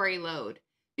inventory load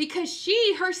because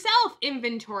she herself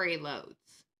inventory loads.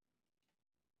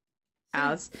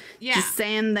 So, yeah. Just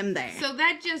saying them there. So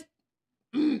that just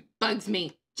bugs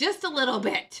me just a little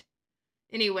bit.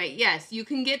 Anyway, yes, you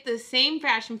can get the same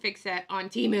Fashion Fix set on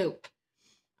Temu.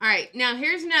 All right, now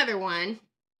here's another one.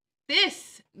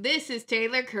 This is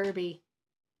Taylor Kirby.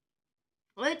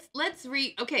 Let's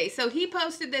read. Okay, so he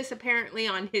posted this apparently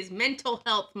on his Mental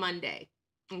Health Monday.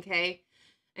 Okay,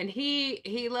 and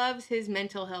he loves his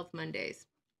Mental Health Mondays.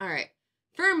 All right.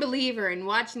 Firm believer in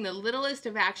watching the littlest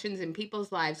of actions in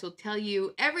people's lives will tell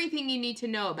you everything you need to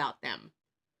know about them.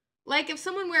 Like if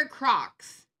someone wears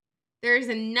Crocs, there is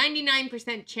a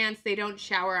 99% chance they don't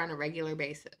shower on a regular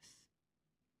basis.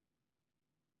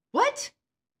 What?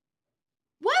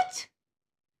 What?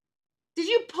 Did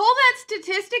you pull that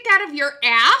statistic out of your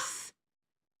ass?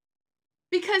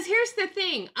 Because here's the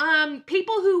thing.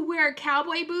 People who wear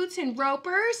cowboy boots and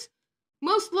ropers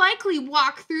most likely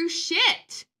walk through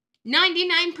shit.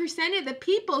 99% of the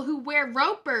people who wear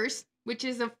ropers, which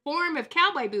is a form of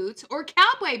cowboy boots, or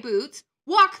cowboy boots,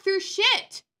 walk through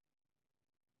shit.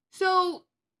 So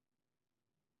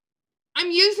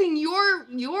I'm using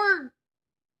your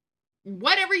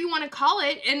whatever you want to call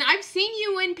it, and I've seen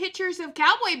you in pictures of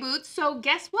cowboy boots, so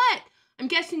guess what? I'm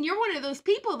guessing you're one of those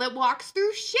people that walks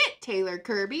through shit, Taylor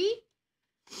Kirby.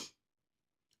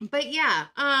 But yeah,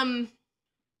 and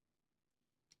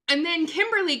then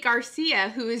Kimberly Garcia,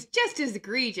 who is just as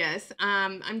egregious.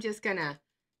 I'm just gonna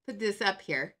put this up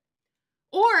here.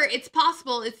 Or it's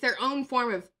possible it's their own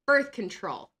form of birth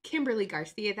control. Kimberly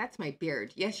Garcia, that's my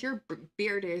beard. Yes, your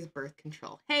beard is birth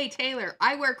control. Hey, Taylor,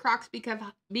 I wear Crocs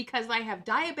because I have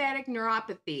diabetic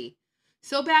neuropathy.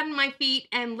 So bad in my feet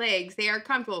and legs, they are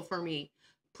comfortable for me.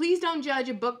 Please don't judge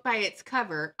a book by its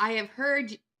cover. I have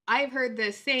heard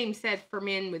the same said for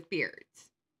men with beards.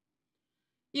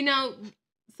 You know,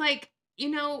 it's like, you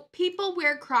know, people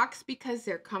wear Crocs because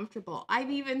they're comfortable.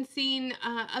 I've even seen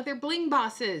other bling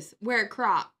bosses wear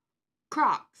Crocs.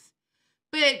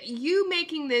 But you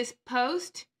making this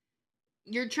post,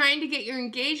 you're trying to get your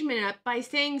engagement up by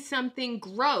saying something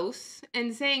gross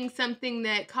and saying something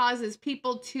that causes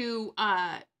people to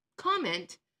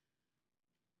comment.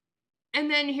 And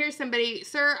then here's somebody,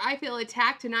 sir, I feel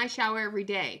attacked and I shower every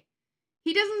day.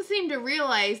 He doesn't seem to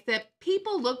realize that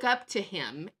people look up to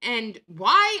him, and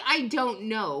why, I don't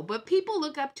know, but people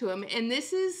look up to him, and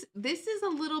this is a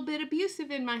little bit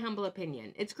abusive in my humble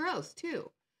opinion. It's gross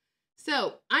too.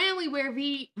 So I only wear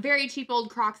very cheap old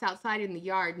Crocs outside in the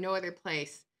yard, no other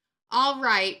place. All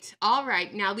right,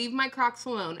 now leave my Crocs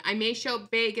alone. I may show up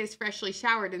Vegas freshly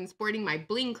showered and sporting my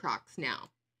bling Crocs now.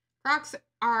 Crocs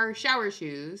are shower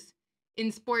shoes.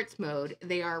 In sports mode,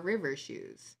 they are river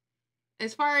shoes.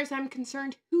 As far as I'm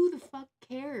concerned, who the fuck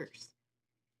cares?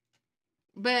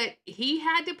 But he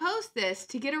had to post this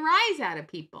to get a rise out of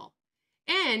people.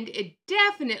 And it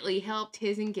definitely helped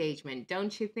his engagement,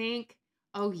 don't you think?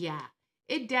 Oh yeah,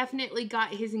 it definitely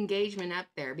got his engagement up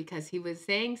there because he was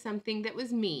saying something that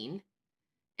was mean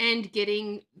and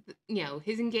getting, you know,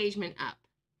 his engagement up.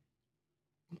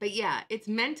 But yeah, it's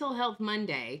Mental Health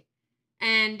Monday,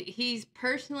 and he's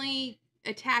personally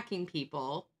attacking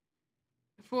people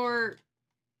for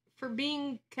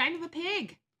being kind of a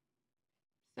pig.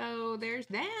 So there's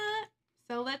that.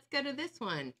 So let's go to this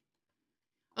one.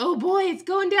 Oh boy, it's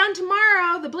going down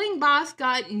tomorrow. The bling boss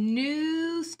got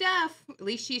new stuff. At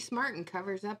least she's smart and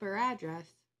covers up her address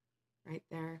right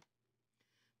there.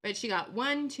 But she got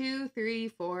 1, 2, 3,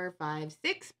 4, 5,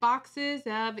 6 boxes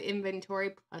of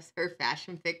inventory plus her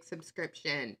Fashion Fix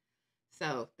subscription.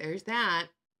 So there's that.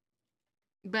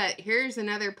 But here's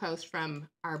another post from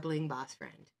our bling boss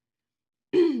friend.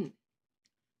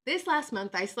 This last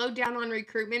month, I slowed down on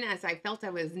recruitment as I felt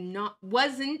I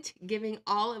wasn't giving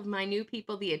all of my new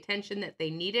people the attention that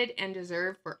they needed and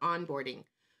deserved for onboarding.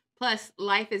 Plus,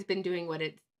 life has been doing what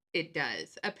it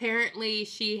does. Apparently,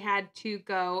 she had to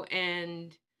go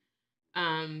and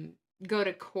go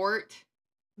to court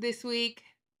this week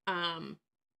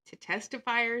to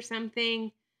testify or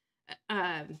something.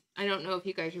 I don't know if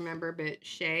you guys remember, but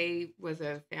Shay was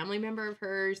a family member of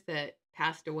hers that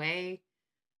passed away.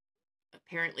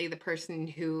 Apparently, the person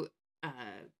who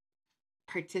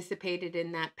participated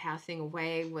in that passing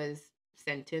away was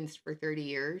sentenced for 30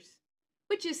 years,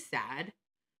 which is sad.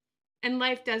 And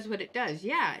life does what it does.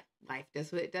 Yeah, life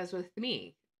does what it does with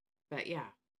me. But yeah.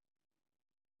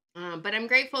 But I'm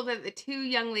grateful that the 2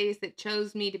 young ladies that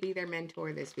chose me to be their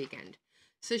mentor this weekend.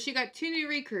 So she got 2 new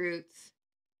recruits.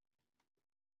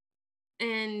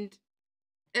 And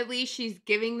at least she's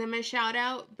giving them a shout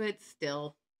out, but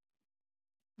still,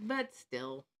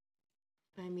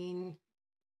 I mean,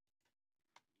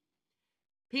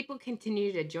 people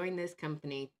continue to join this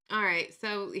company. All right,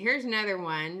 so here's another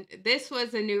one. This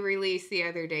was a new release the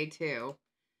other day, too.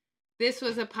 This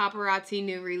was a paparazzi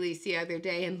new release the other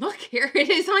day, and look, here it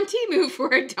is on Temu for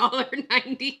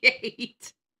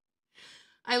 $1.98.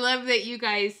 I love that you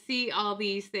guys see all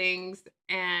these things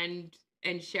and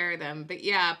share them. But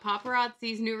yeah,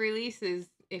 paparazzi's new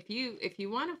releases, if you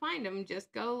want to find them,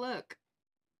 just go look.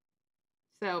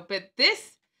 So, but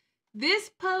this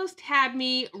post had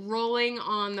me rolling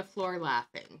on the floor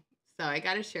laughing. So I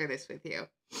got to share this with you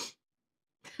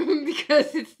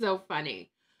because it's so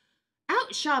funny.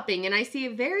 Out shopping and I see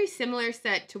a very similar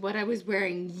set to what I was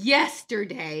wearing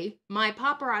yesterday. My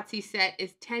paparazzi set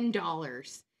is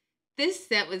 $10. This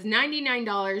set was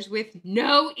 $99 with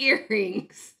no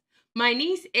earrings. My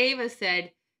niece Ava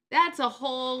said, "That's a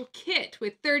whole kit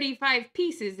with 35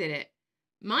 pieces in it."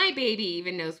 My baby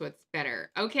even knows what's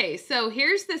better. Okay, so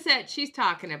here's the set she's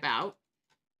talking about.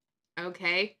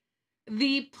 okay?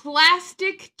 The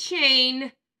plastic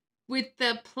chain with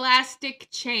the plastic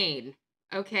chain,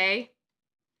 okay?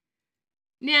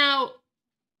 Now,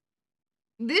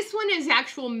 this one is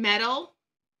actual metal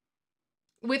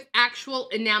with actual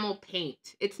enamel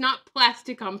paint. It's not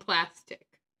plastic on plastic.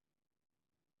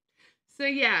 So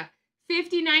yeah,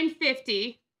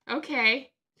 $59.50.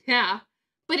 Okay, yeah.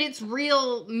 But it's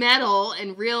real metal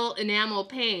and real enamel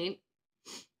paint.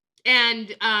 And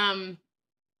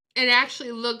it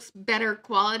actually looks better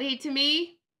quality to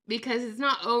me because it's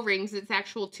not O-rings, it's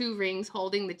actual 2 rings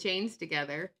holding the chains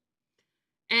together.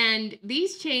 And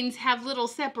these chains have little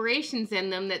separations in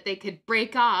them that they could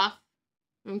break off,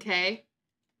 okay?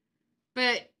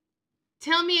 But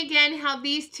tell me again how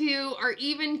these two are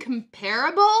even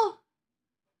comparable?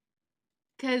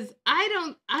 Because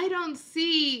I don't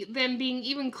see them being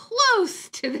even close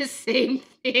to the same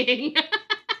thing.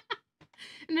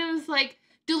 And I was like,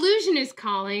 delusion is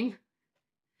calling.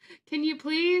 Can you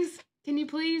please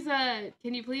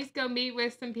go meet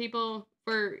with some people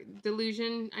for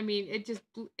delusion? I mean,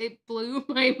 it blew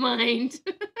my mind.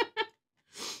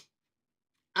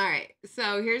 All right,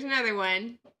 so here's another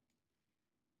one.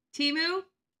 Temu,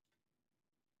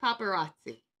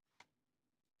 paparazzi.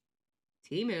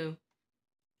 Temu,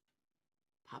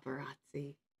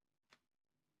 paparazzi.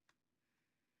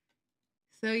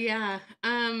 So yeah,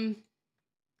 I'm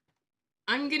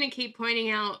gonna keep pointing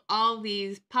out all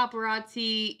these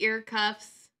paparazzi ear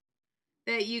cuffs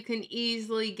that you can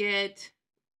easily get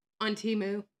on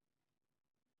Temu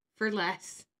for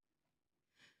less.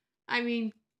 I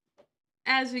mean,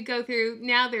 as we go through,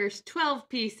 now there's 12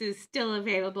 pieces still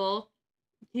available,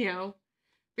 you know,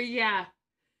 but yeah.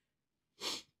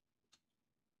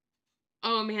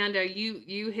 Oh, Amanda,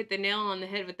 you hit the nail on the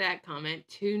head with that comment.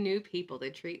 2 new people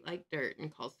to treat like dirt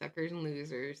and call suckers and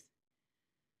losers.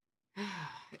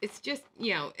 It's just,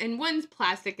 you know, and one's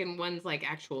plastic and one's like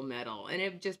actual metal, and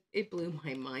it blew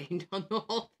my mind on the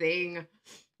whole thing.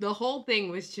 The whole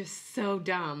thing was just so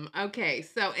dumb. Okay,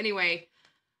 so anyway,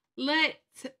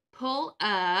 let's pull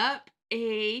up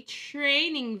a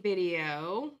training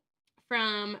video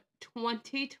from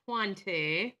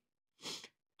 2020.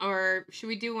 Or should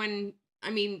we do one? I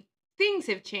mean, things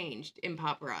have changed in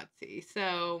paparazzi.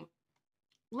 So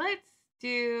let's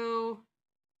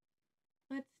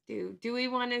do we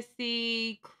want to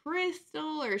see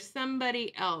Crystal or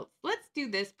somebody else? Let's do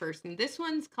this person. This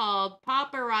one's called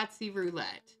Paparazzi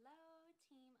Roulette. Hello,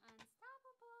 Team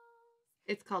Unstoppable.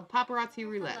 It's called Paparazzi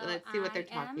Roulette. Hello, Let's see what they're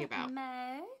talking about.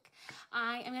 Meg.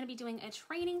 I am going to be doing a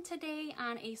training today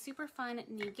on a super fun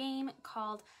new game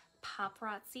called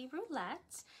Paparazzi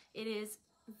Roulette. It is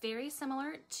very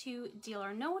similar to Deal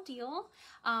or No Deal,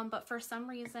 but for some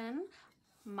reason,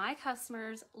 my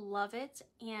customers love it,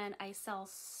 and I sell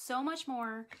so much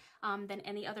more than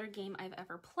any other game I've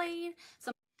ever played.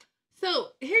 So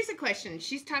here's a question.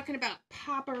 She's talking about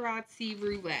Paparazzi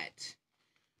Roulette.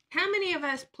 How many of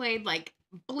us played like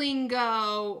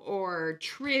Blingo or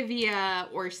Trivia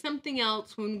or something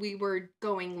else when we were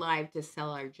going live to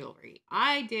sell our jewelry?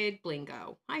 I did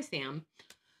Blingo. Hi, Sam.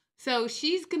 So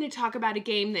she's going to talk about a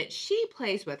game that she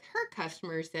plays with her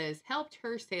customers that has helped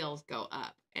her sales go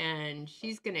up. And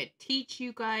she's going to teach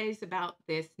you guys about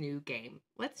this new game.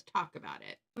 Let's talk about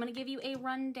it. I'm going to give you a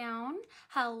rundown.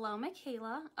 Hello,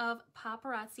 Michaela of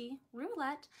Paparazzi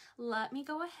Roulette. Let me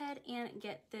go ahead and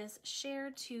get this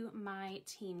shared to my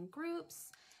team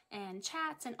groups and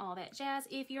chats and all that jazz.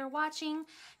 If you're watching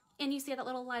and you see that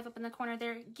little live up in the corner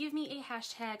there, give me a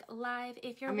hashtag live.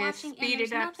 If you're watching and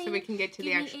there's nothing, so we can get to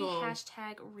the actual give me a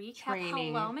hashtag recap.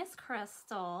 training. Hello, Miss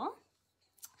Crystal.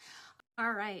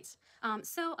 All right,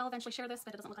 so I'll eventually share this,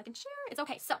 but it doesn't look like I can share. It's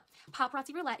okay. So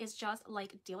Paparazzi Roulette is just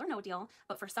like Deal or No Deal,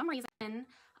 but for some reason,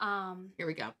 here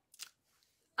we go.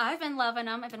 I've been loving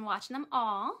them. I've been watching them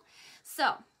all.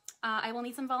 So I will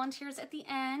need some volunteers at the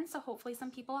end, so hopefully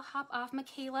some people hop off.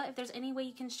 Michaela, if there's any way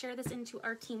you can share this into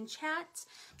our team chat,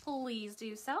 please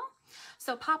do so.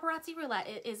 So Paparazzi Roulette,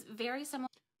 it is very similar.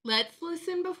 Let's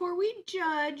listen before we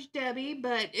judge, Debbie,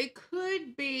 but it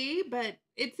could be, but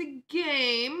it's a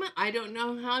game. I don't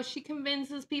know how she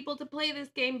convinces people to play this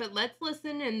game, but let's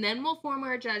listen and then we'll form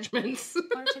our judgments.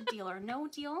 Similar to Deal or No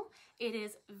Deal. It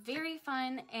is very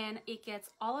fun and it gets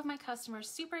all of my customers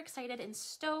super excited and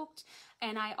stoked,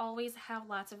 and I always have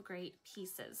lots of great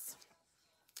pieces.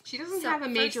 She doesn't have a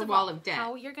major wall of debt.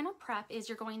 How you're going to prep is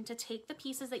you're going to take the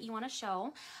pieces that you want to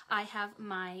show. I have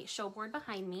my show board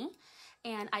behind me,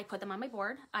 and I put them on my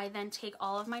board. I then take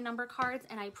all of my number cards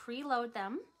and I preload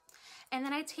them. And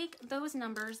then I take those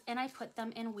numbers and I put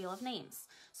them in Wheel of Names.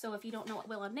 So if you don't know what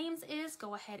Wheel of Names is,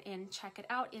 go ahead and check it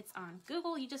out. It's on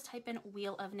Google. You just type in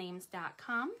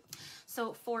wheelofnames.com.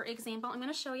 So for example, I'm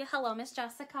going to show you. Hello, Miss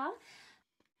Jessica.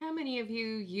 How many of you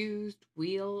used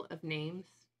Wheel of Names?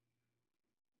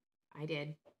 I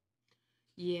did.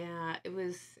 Yeah, it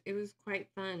was quite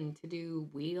fun to do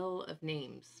Wheel of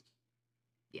Names.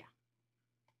 Yeah.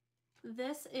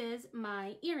 This is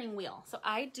my earring wheel. So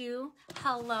I do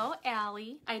Hello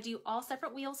Allie. I do all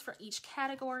separate wheels for each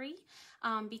category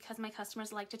because my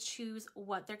customers like to choose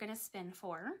what they're going to spin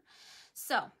for.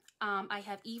 So I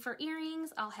have E for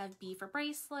earrings. I'll have B for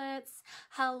bracelets.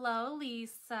 Hello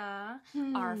Lisa.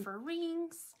 R for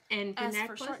rings. And for S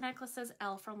necklace? for short necklaces.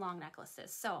 L for long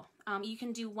necklaces. So you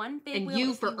can do one big and wheel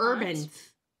U if for you want. urbans.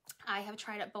 I have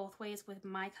tried it both ways with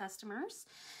my customers,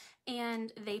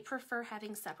 and they prefer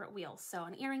having separate wheels. So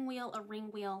an earring wheel, a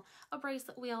ring wheel, a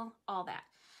bracelet wheel, all that.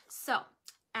 So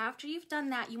after you've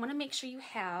done that, you want to make sure you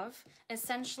have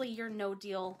essentially your no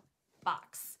deal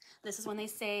box. This is when they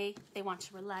say they want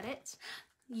to roulette it.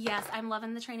 Yes, I'm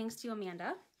loving the trainings too,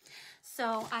 Amanda.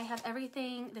 So I have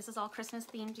everything. This is all Christmas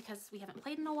themed because we haven't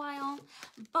played in a while,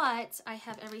 but I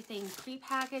have everything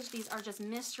pre-packaged. These are just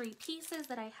mystery pieces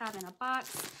that I have in a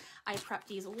box. I prep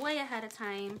these way ahead of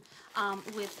time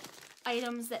with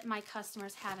items that my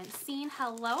customers haven't seen.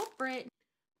 Hello, Britt.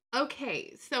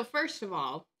 Okay, so first of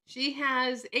all, she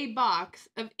has a box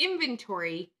of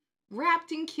inventory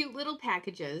wrapped in cute little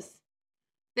packages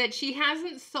that she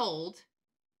hasn't sold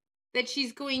that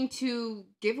she's going to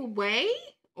give away?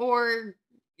 Or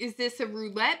is this a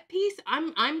roulette piece?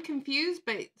 I'm confused,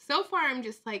 but so far I'm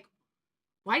just like,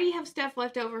 why do you have stuff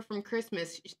left over from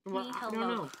Christmas? Well, I don't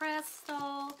know.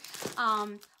 Crystal.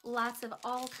 Lots of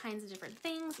all kinds of different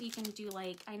things. You can do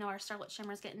like, I know our Starlit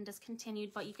Shimmer is getting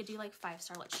discontinued, but you could do like 5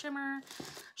 Starlit Shimmer,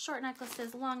 short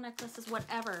necklaces, long necklaces,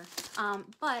 whatever.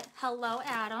 But hello,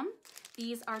 Adam.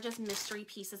 These are just mystery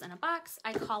pieces in a box.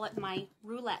 I call it my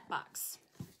roulette box.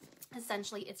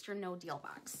 Essentially, it's your no deal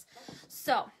box.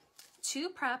 So to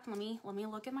prep, let me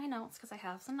look at my notes because I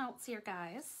have some notes here,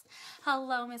 guys.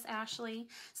 Hello, Miss Ashley.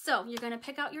 So you're going to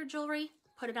pick out your jewelry,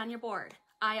 put it on your board.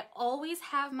 I always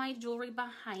have my jewelry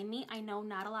behind me. I know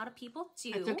not a lot of people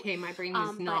do. That's okay. My brain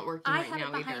is not working right now either. I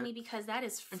have it behind me because that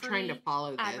is free I'm trying to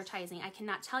follow this. advertising. I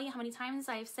cannot tell you how many times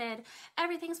I've said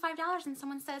everything's $5 and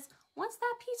someone says, what's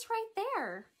that piece right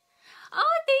there?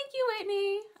 Oh, thank you,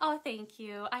 Whitney. Oh, thank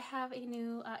you. I have a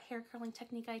new hair curling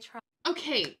technique I tried.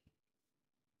 Okay,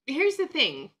 here's the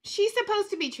thing. She's supposed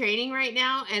to be training right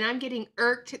now, and I'm getting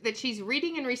irked that she's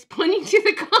reading and responding to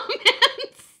the comments.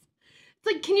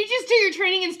 It's like, can you just do your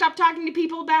training and stop talking to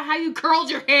people about how you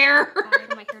curled your hair?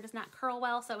 My hair does not curl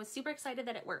well, so I was super excited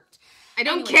that it worked. I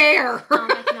don't care.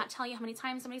 I cannot tell you how many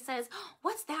times somebody says,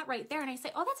 what's that right there? And I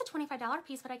say, oh, that's a $25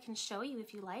 piece, but I can show you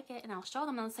if you like it. And I'll show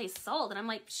them and they'll say sold. And I'm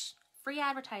like, shh. Free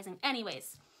advertising.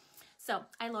 Anyways, so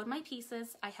I load my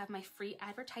pieces. I have my free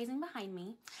advertising behind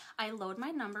me. I load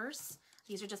my numbers.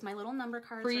 These are just my little number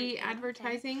cards. Free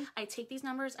advertising? Okay. I take these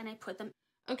numbers and I put them.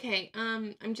 Okay,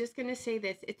 I'm just going to say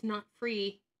this. It's not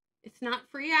free. It's not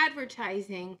free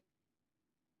advertising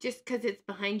just because it's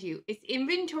behind you. It's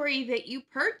inventory that you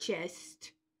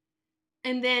purchased,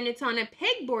 and then it's on a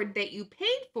pegboard that you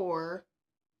paid for,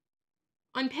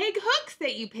 on peg hooks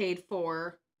that you paid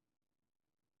for.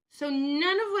 So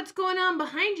none of what's going on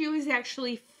behind you is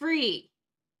actually free.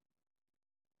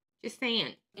 Just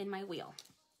saying. In my wheel.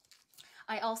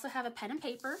 I also have a pen and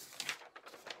paper.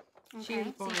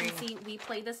 Okay, so you can see we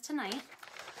played this tonight.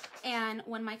 And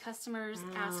when my customers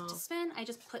ask to spin, I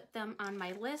just put them on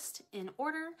my list in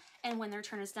order. And when their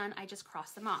turn is done, I just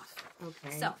cross them off.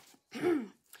 Okay. So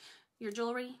your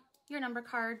jewelry, your number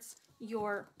cards,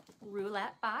 your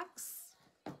roulette box,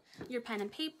 your pen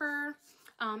and paper,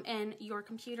 and your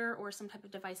computer or some type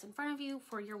of device in front of you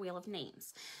for your wheel of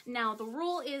names. Now, the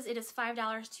rule is it is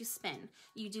 $5 to spin.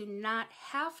 You do not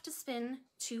have to spin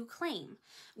to claim.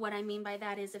 What I mean by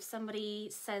that is if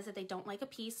somebody says that they don't like a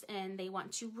piece and they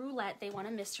want to roulette, they want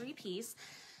a mystery piece,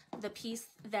 the piece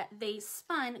that they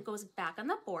spun goes back on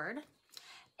the board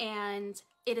and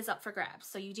it is up for grabs.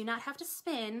 So you do not have to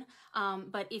spin,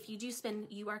 but if you do spin,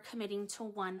 you are committing to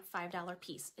one $5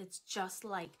 piece. It's just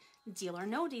like Deal or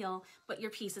No Deal, but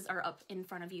your pieces are up in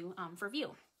front of you for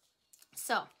view.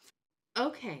 So.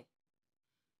 Okay.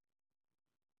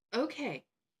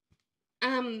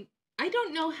 I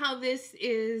don't know how this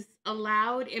is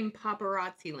allowed in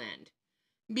paparazzi land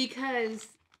because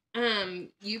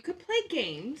you could play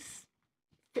games.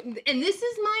 And this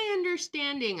is my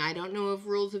understanding. I don't know if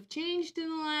rules have changed in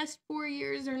the last 4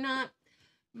 years or not,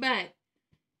 but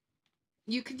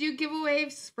You could do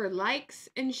giveaways for likes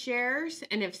and shares,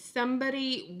 and if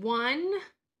somebody won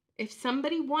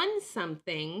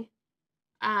something,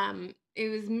 it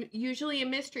was usually a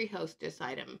mystery hostess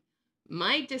item.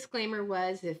 My disclaimer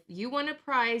was if you won a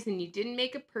prize and you didn't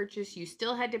make a purchase, you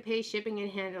still had to pay shipping and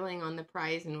handling on the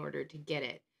prize in order to get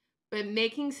it. But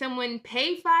making someone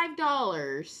pay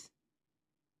 $5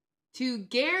 to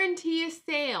guarantee a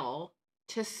sale,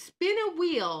 to spin a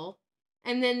wheel,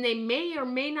 and then they may or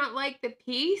may not like the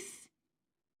piece,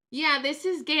 yeah, this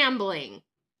is gambling.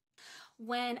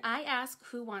 When I ask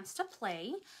who wants to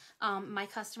play, my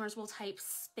customers will type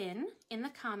spin in the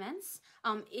comments.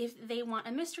 If they want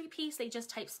a mystery piece, they just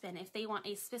type spin. If they want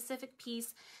a specific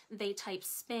piece, they type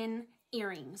spin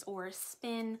earrings or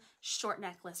spin short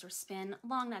necklace or spin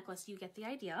long necklace. You get the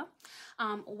idea.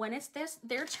 When it's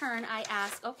their turn, I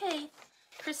ask, okay,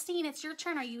 Christine, it's your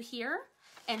turn. Are you here?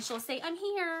 And she'll say, I'm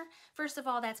here. First of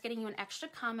all, that's getting you an extra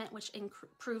comment, which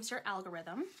improves your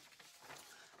algorithm.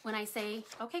 When I say,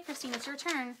 okay, Christine, it's your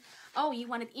turn. Oh, you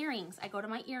wanted earrings. I go to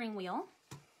my earring wheel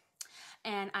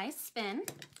and I spin.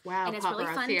 Wow, and it's paparazzi,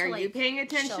 really fun to, are like, you paying show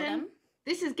attention? them.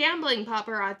 This is gambling,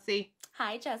 paparazzi.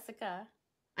 Hi, Jessica.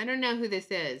 I don't know who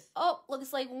this is. Oh,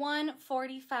 looks like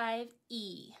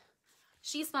 145E.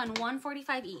 She spun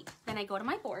 145E. Then I go to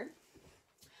my board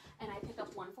and I pick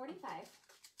up 145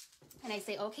 and I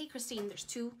say, okay, Christine, there's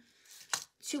two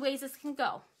ways this can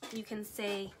go. You can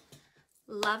say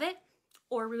love it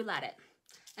or roulette it.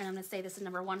 And I'm going to say this is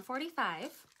number 145.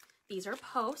 These are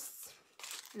posts.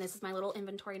 And this is my little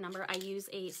inventory number. I use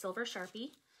a silver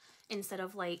Sharpie instead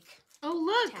of like Oh,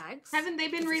 look. tags. Haven't they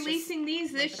been This is releasing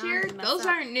these wipe this it on, year? if you mess Those up,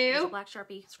 aren't use a new. black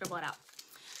Sharpie, scribble it out.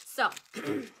 So,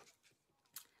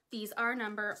 these are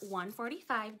number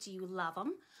 145. Do you love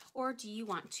them or do you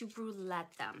want to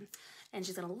roulette them? And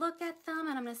she's going to look at them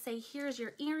and I'm going to say, here's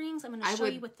your earrings. I'm going to show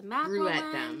you with the macro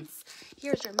roulette lens. them.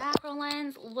 Here's your macro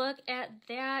lens. Look at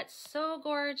that. So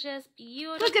gorgeous.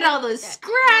 Beautiful. Look at all those That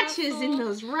scratches colorful, in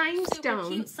those super rhinestones.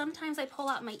 cute. Sometimes I pull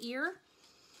out my ear.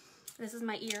 This is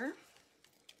my ear.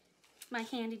 My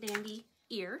handy dandy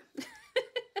ear.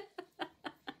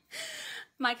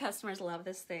 My customers love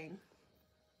this thing.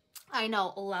 I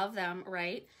know, love them,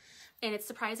 right? And it's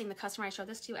surprising the customer I showed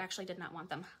this to actually did not want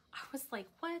them. I was like,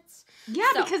 what?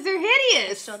 Yeah, So, because they're I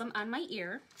hideous. show them on my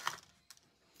ear.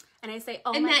 And I say,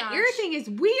 oh And my that gosh, ear thing is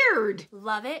weird.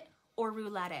 love it or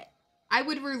roulette it. I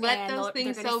would roulette And those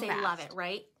things they're gonna so say fast. love it,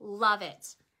 right? Love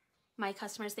it. My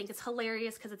customers think it's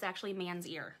hilarious because it's actually man's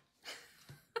ear.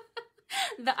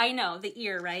 I know, the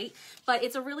ear, right? But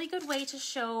it's a really good way to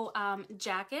show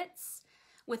jackets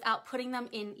without putting them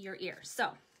in your ear.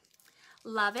 So,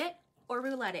 love it or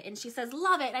roulette it. And she says,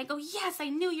 love it. And I go, yes, I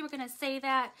knew you were going to say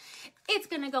that. It's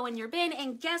going to go in your bin.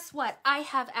 And guess what? I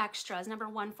have extras, number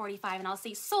 145. And I'll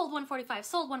say, sold 145,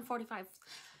 sold 145,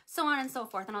 so on and so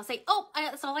forth. And I'll say, oh,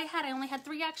 that's all I had. I only had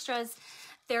 3 extras.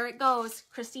 There it goes.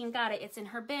 Christine got it. It's in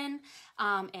her bin.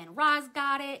 And Roz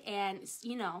got it. And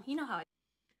you know how it.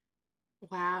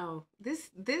 Wow.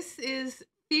 This is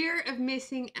fear of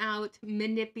missing out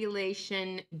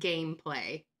manipulation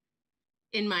gameplay,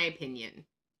 in my opinion.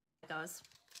 goes.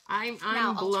 I'm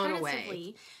Now, blown alternatively,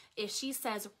 away. if she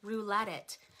says roulette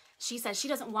it, she says she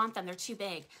doesn't want them, they're too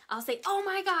big. I'll say, oh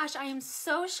my gosh, I am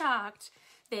so shocked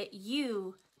that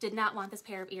you did not want this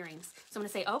pair of earrings. So I'm gonna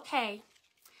say, okay,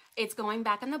 it's going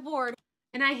back on the board.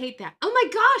 And I hate that. Oh my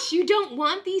gosh, you don't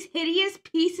want these hideous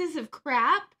pieces of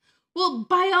crap? Well,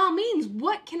 by all means,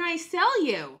 what can I sell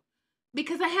you?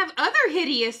 Because I have other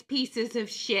hideous pieces of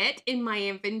shit in my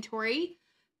inventory.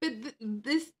 But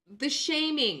the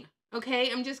shaming,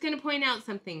 okay? I'm just going to point out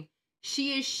something.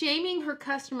 She is shaming her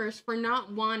customers for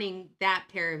not wanting that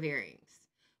pair of earrings.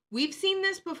 We've seen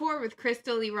this before with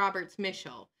Crystal Lee Roberts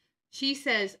Mitchell. She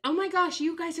says, oh my gosh,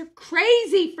 you guys are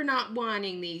crazy for not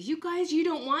wanting these. You guys, you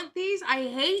don't want these? I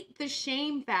hate the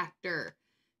shame factor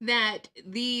that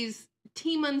these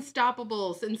Team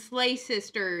Unstoppables and Slay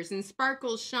Sisters and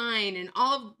Sparkle Shine and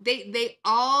all, they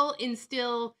all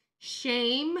instill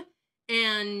shame,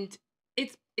 and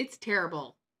it's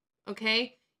terrible,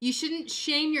 okay? You shouldn't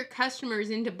shame your customers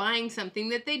into buying something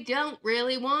that they don't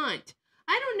really want.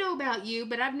 I don't know about you,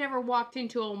 but I've never walked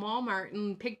into a Walmart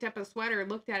and picked up a sweater,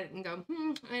 looked at it and go,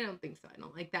 I don't think so. I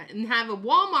don't like that. And have a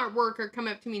Walmart worker come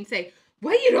up to me and say,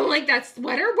 what, you don't like that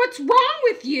sweater? What's wrong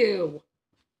with you?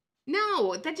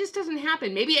 No, that just doesn't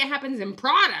happen. Maybe it happens in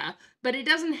Prada, but it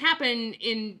doesn't happen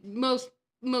in most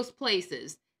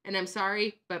places. And I'm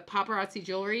sorry, but paparazzi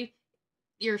jewelry,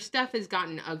 your stuff has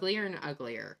gotten uglier and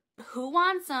uglier. Who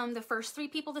wants them? The first 3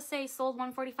 people to say sold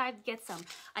 145 gets them.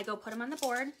 I go put them on the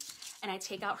board and I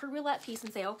take out her roulette piece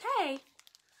and say, okay,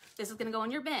 this is going to go in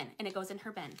your bin. And it goes in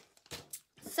her bin.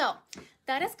 So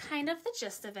that is kind of the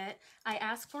gist of it. I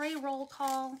asked for a roll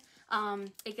call.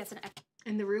 It gets an extra.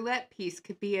 And the roulette piece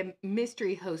could be a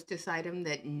mystery hostess item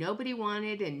that nobody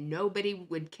wanted and nobody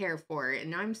would care for.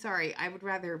 And I'm sorry, I would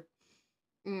rather...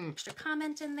 extra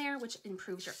comment in there, which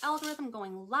improves your algorithm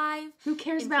going live. Who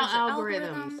cares about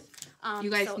algorithms? You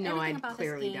guys so know I about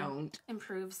clearly this game don't.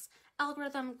 Improves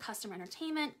algorithm, customer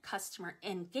entertainment, customer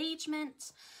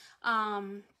engagement.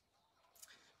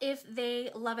 If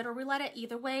they love it or roulette it,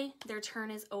 either way, their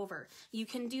turn is over. You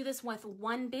can do this with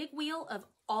one big wheel of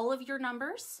all of your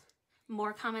numbers.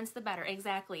 More comments, the better,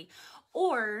 exactly.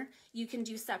 Or you can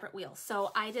do separate wheels.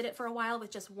 So I did it for a while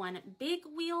with just one big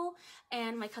wheel,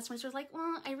 and my customers were like,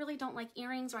 well, I really don't like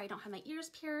earrings, or I don't have my ears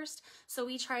pierced. So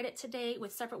we tried it today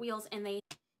with separate wheels, and they...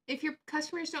 If your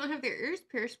customers don't have their ears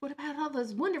pierced, what about all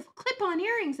those wonderful clip-on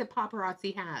earrings that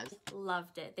Paparazzi has?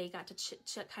 Loved it. They got to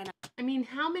kind of... I mean,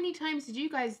 how many times did you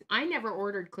guys... I never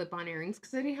ordered clip-on earrings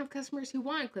because I didn't have customers who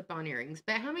wanted clip-on earrings.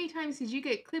 But how many times did you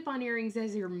get clip-on earrings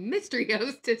as your mystery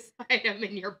hostess item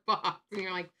in your box? And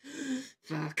you're like,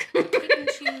 fuck. Pick and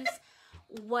choose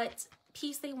what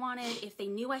piece they wanted. If they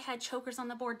knew I had chokers on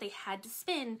the board, they had to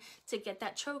spin to get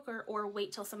that choker or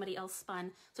wait till somebody else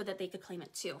spun so that they could claim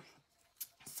it too.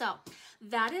 So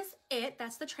that is it.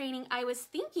 That's the training. I was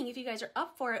thinking, if you guys are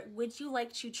up for it, would you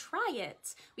like to try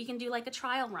it? We can do like a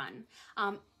trial run.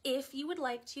 If you would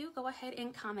like to, go ahead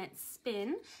and comment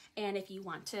spin. And if you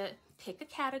want to pick a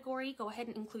category, go ahead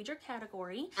and include your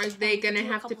category. Are they going to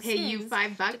have to pay you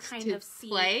 $5 to kind of see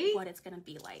play? what it's going to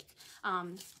be like. So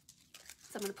I'm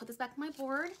going to put this back on my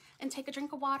board and take a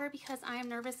drink of water because I am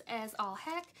nervous as all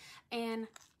heck and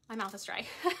my mouth is dry.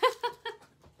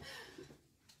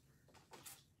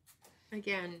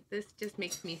 Again, this just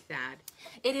makes me sad.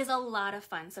 It is a lot of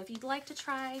fun. So if you'd like to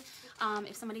try,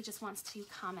 if somebody just wants to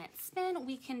comment spin,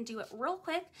 we can do it real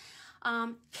quick.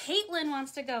 Caitlin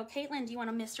wants to go. Caitlin, do you want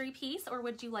a mystery piece or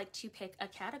would you like to pick a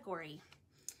category?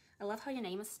 I love how your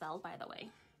name is spelled, by the way.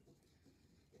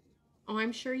 Oh,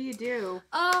 I'm sure you do.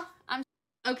 Oh,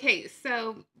 Okay,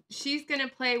 so she's going to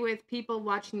play with people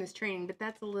watching this training, but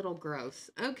that's a little gross.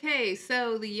 Okay,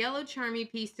 so the yellow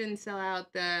Charmy piece didn't sell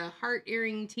out. The heart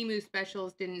earring Temu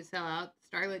specials didn't sell out.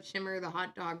 Starlit Shimmer, the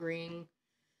hot dog ring.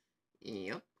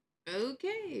 Yep.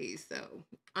 Okay, so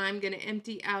I'm going to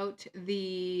empty out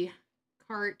the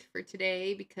cart for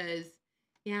today because,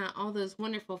 yeah, all those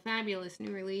wonderful, fabulous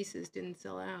new releases didn't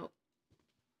sell out.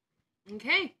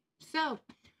 Okay, so...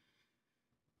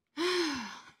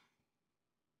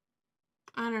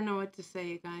 I don't know what to say,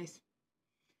 you guys.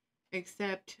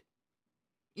 Except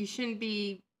you shouldn't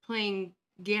be playing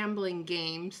gambling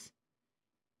games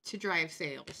to drive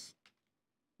sales.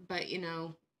 But, you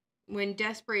know, when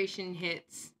desperation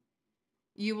hits,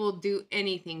 you will do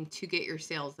anything to get your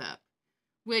sales up.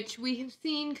 Which we have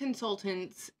seen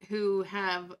consultants who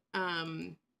have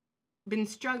been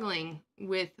struggling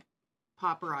with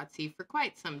paparazzi for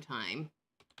quite some time.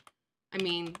 I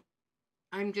mean...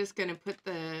 I'm just going to put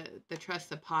the trust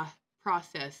the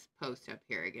process post up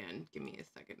here again. Give me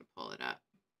a second to pull it up.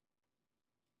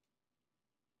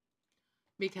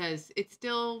 Because it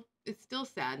still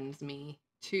saddens me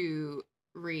to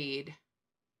read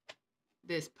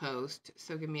this post.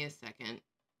 So give me a second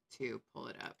to pull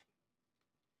it up.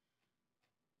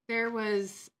 There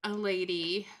was a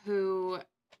lady who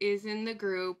is in the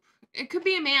group. It could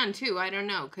be a man too. I don't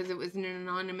know. Because it was an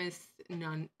anonymous,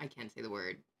 I can't say the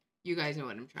word. You guys know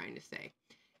what I'm trying to say.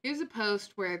 It was a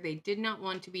post where they did not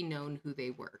want to be known who they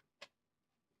were.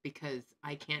 Because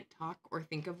I can't talk or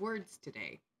think of words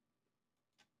today.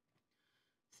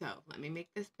 So, let me make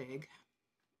this big.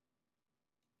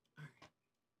 All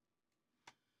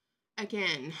right.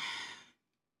 Again.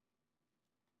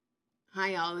 Hi,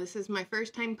 y'all. This is my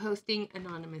first time posting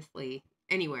anonymously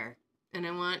anywhere. And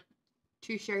I want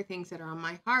to share things that are on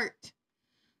my heart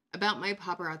about my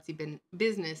paparazzi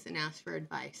business and ask for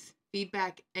advice,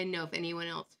 feedback, and know if anyone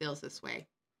else feels this way.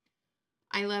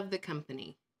 I love the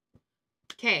company.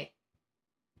 Okay,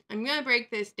 I'm going to break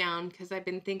this down because I've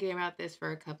been thinking about this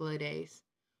for a couple of days.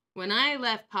 When I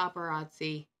left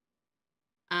paparazzi,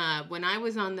 when I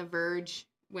was on the verge,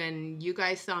 when you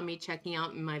guys saw me checking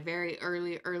out in my very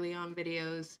early on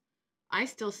videos, I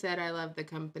still said I love the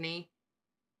company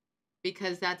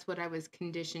because that's what I was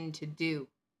conditioned to do.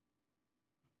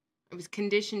 I was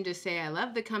conditioned to say, I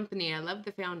love the company, I love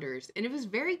the founders. And it was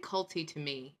very culty to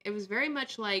me. It was very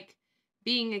much like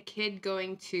being a kid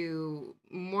going to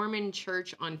Mormon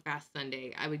church on Fast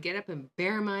Sunday. I would get up and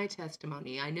bear my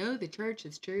testimony. I know the church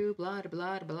is true, blah,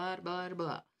 blah, blah, blah,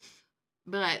 blah.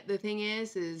 But the thing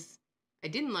is I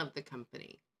didn't love the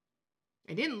company.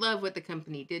 I didn't love what the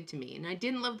company did to me, and I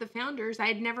didn't love the founders. I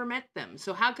had never met them.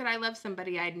 So how could I love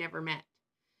somebody I had never met?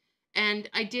 And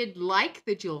I did like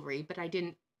the jewelry, but I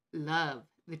didn't love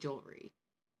the jewelry.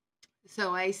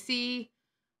 So I see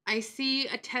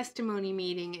a testimony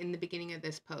meeting in the beginning of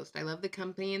this post. I love the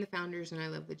company and the founders, and I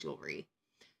love the jewelry.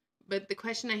 But the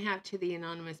question I have to the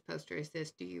anonymous poster is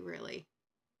this: do you really?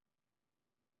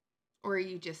 Or are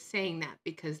you just saying that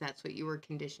because that's what you were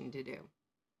conditioned to do?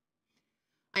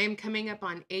 I am coming up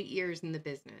on 8 years in the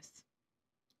business.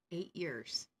 8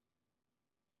 years.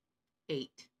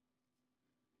 8.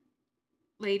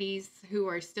 Ladies who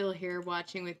are still here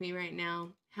watching with me right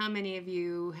now, how many of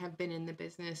you have been in the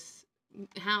business?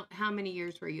 How many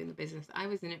years were you in the business? I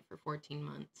was in it for 14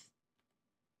 months.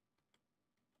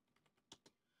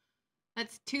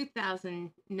 That's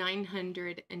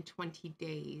 2,920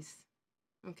 days.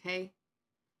 Okay?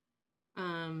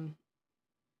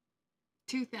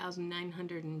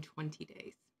 2,920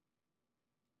 days.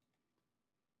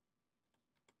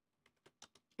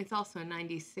 It's also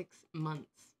 96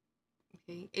 months.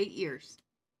 Okay? 8 years.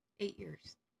 8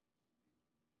 years.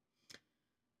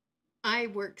 I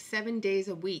work 7 days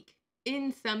a week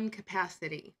in some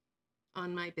capacity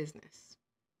on my business.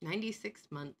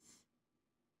 96 months.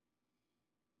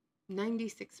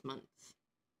 96 months.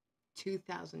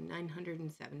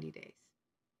 2,970 days.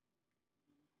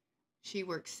 She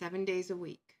works 7 days a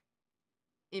week.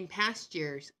 In past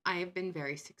years, I have been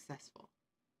very successful.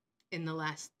 In the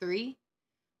last 3,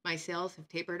 my sales have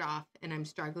tapered off and I'm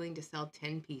struggling to sell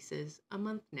 10 pieces a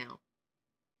month now.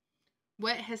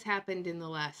 What has happened in the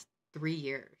last 3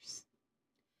 years?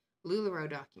 LuLaRoe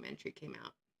documentary came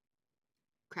out.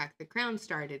 Crack the Crown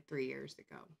started 3 years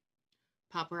ago.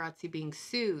 Paparazzi being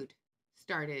sued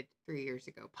started 3 years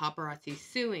ago. Paparazzi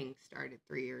suing started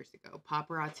 3 years ago.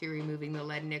 Paparazzi removing the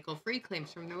lead nickel free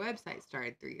claims from their website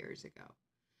started 3 years ago.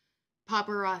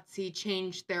 Paparazzi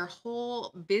changed their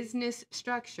whole business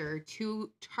structure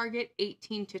to target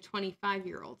 18 to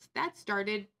 25-year-olds. That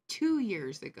started 2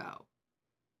 years ago.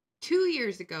 2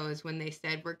 years ago is when they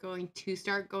said we're going to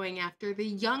start going after the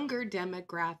younger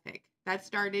demographic. That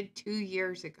started 2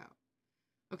 years ago.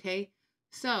 Okay?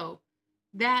 So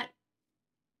that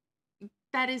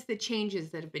is the changes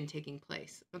that have been taking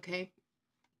place. Okay?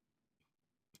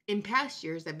 In past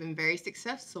years, I've been very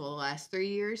successful. The last 3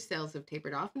 years, sales have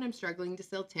tapered off, and I'm struggling to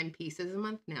sell 10 pieces a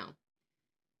month now.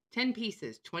 10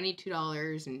 pieces,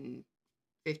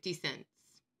 $22.50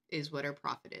 is what her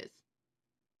profit is.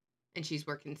 And she's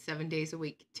working 7 days a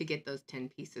week to get those 10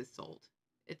 pieces sold.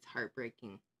 It's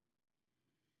heartbreaking.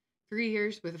 3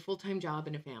 years with a full-time job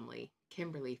and a family.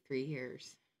 Kimberly, 3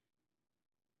 years.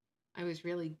 I was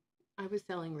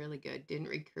selling really good. Didn't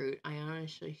recruit. I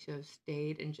honestly should have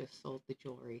stayed and just sold the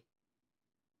jewelry.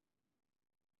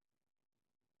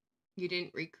 You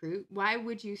didn't recruit? Why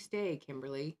would you stay,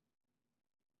 Kimberly?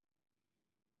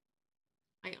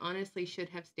 I honestly should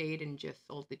have stayed and just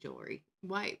sold the jewelry.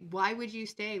 Why would you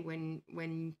stay when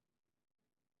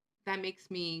that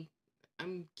makes me,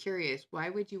 I'm curious. Why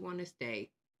would you want to stay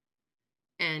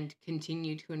and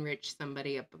continue to enrich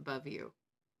somebody up above you?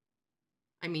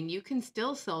 I mean, you can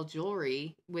still sell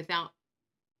jewelry without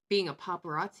being a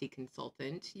paparazzi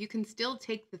consultant. You can still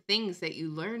take the things that you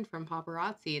learned from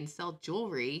paparazzi and sell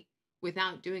jewelry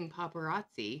without doing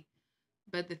paparazzi.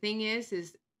 But the thing is,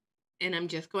 and I'm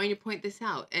just going to point this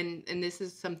out, and this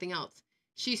is something else.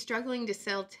 She's struggling to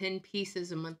sell 10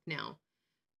 pieces a month now.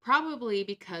 Probably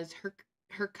because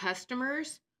her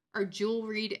customers are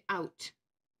jewelried out.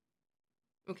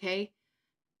 Okay?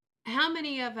 How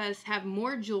many of us have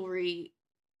more jewelry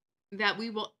that we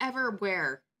will ever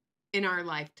wear in our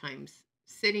lifetimes,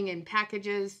 sitting in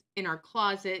packages, in our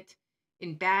closet,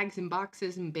 in bags and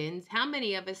boxes and bins? How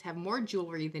many of us have more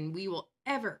jewelry than we will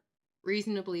ever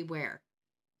reasonably wear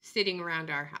sitting around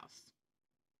our house?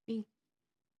 Me.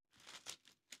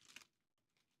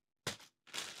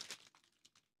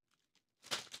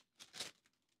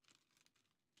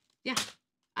 Yeah,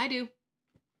 I do.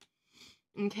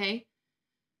 Okay.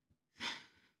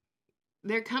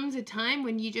 There comes a time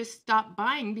when you just stop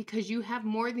buying because you have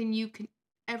more than you can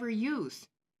ever use.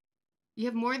 You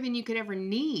have more than you could ever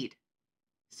need.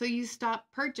 So you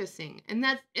stop purchasing. And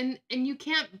you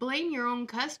can't blame your own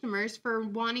customers for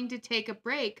wanting to take a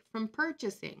break from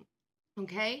purchasing.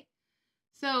 Okay?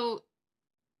 So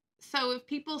if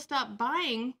people stop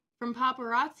buying from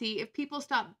paparazzi, if people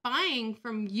stop buying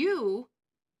from you,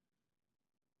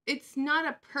 it's not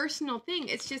a personal thing.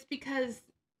 It's just because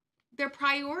their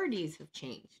priorities have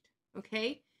changed,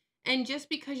 okay? And just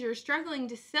because you're struggling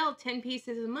to sell 10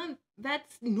 pieces a month,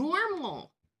 that's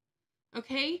normal,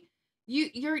 okay?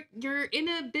 You're in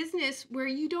a business where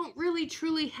you don't really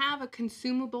truly have a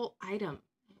consumable item.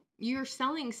 You're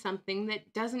selling something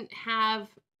that doesn't have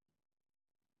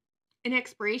an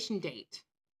expiration date.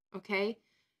 Okay?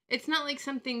 It's not like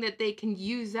something that they can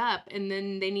use up and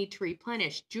then they need to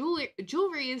replenish.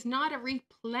 Jewelry is not a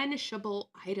replenishable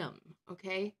item,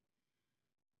 okay?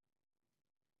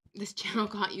 This channel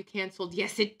got you canceled.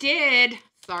 Yes, it did.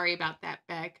 Sorry about that,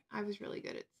 Beck. I was really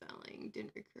good at selling.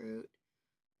 Didn't recruit.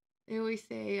 They always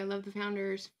say, I love the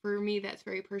founders. For me, that's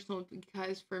very personal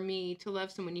because for me, to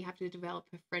love someone, you have to develop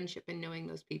a friendship and knowing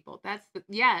those people. That's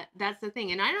the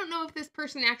thing. And I don't know if this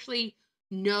person actually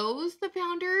knows the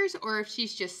founders or if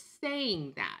she's just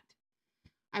saying that.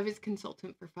 I was a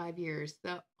consultant for 5 years.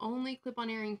 The only clip-on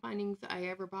earring findings I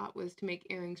ever bought was to make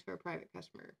earrings for a private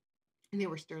customer. And they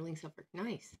were sterling silver.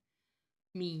 Nice.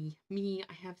 Me,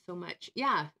 I have so much.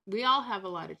 Yeah, we all have a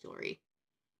lot of jewelry.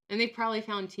 And they probably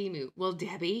found Temu. Well,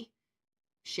 Debbie,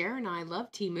 Sharon and I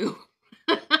love Temu.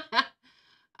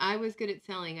 I was good at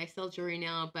selling. I sell jewelry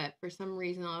now, but for some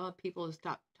reason, a lot of people have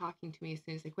stopped talking to me as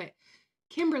soon as they quit.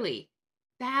 Kimberly,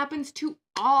 that happens to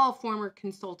all former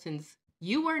consultants.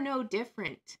 You are no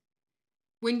different.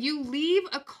 When you leave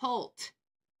a cult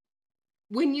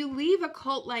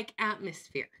like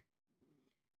atmosphere,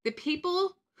 the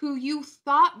people who you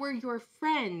thought were your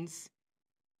friends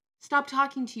stop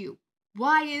talking to you.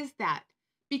 Why is that?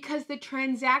 Because the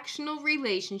transactional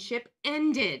relationship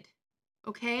ended.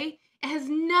 Okay? It has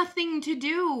nothing to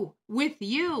do with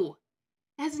you.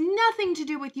 It has nothing to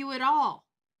do with you at all.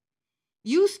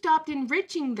 You stopped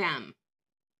enriching them.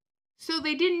 So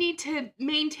they didn't need to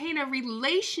maintain a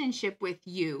relationship with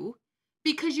you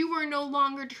because you were no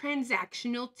longer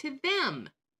transactional to them.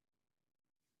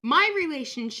 My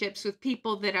relationships with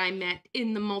people that I met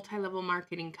in the multi-level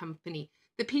marketing company,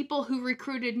 the people who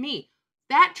recruited me,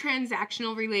 that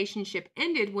transactional relationship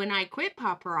ended when I quit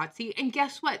paparazzi, and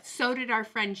guess what? So did our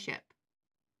friendship.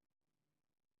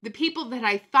 The people that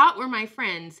I thought were my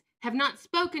friends have not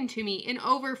spoken to me in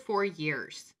over 4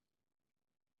 years.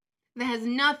 That has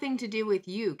nothing to do with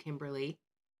you, Kimberly.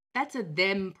 That's a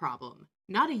them problem,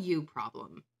 not a you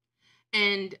problem.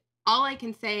 And all I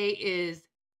can say is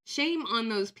shame on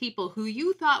those people who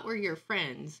you thought were your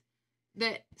friends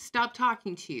that stopped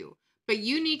talking to you. But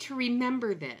you need to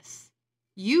remember this.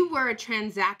 You were a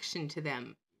transaction to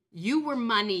them. You were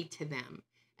money to them.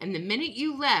 And the minute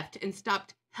you left and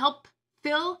stopped help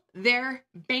fill their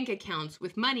bank accounts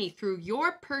with money through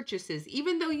your purchases,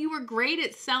 even though you were great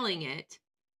at selling it.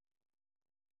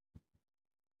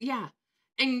 Yeah.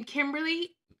 And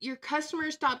Kimberly, your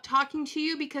customers stopped talking to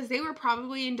you because they were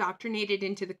probably indoctrinated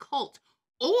into the cult.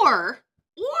 Or,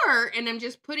 and I'm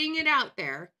just putting it out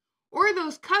there, or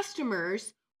those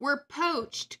customers were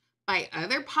poached by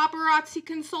other paparazzi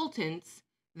consultants.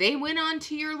 They went on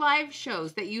to your live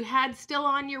shows that you had still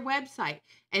on your website,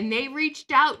 and they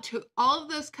reached out to all of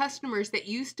those customers that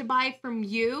used to buy from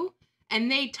you,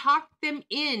 and they talked them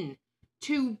in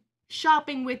to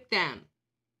shopping with them.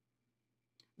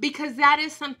 Because that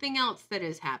is something else that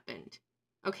has happened.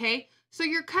 Okay? So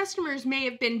your customers may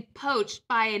have been poached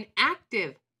by an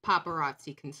active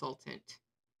paparazzi consultant.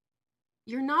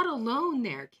 You're not alone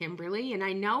there, Kimberly, and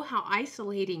I know how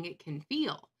isolating it can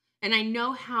feel. And I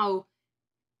know how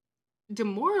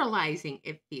demoralizing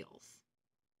it feels.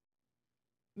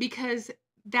 Because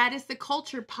that is the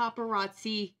culture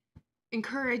paparazzi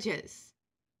encourages.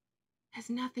 It has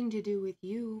nothing to do with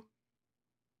you.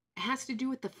 It has to do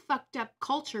with the fucked up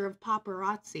culture of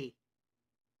paparazzi. It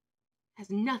has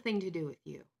nothing to do with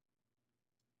you.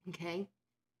 Okay?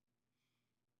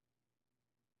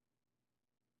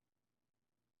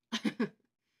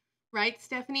 Right,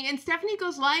 Stephanie? And Stephanie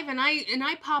goes live, and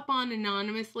I pop on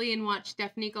anonymously and watch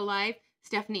Stephanie go live.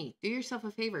 Stephanie, do yourself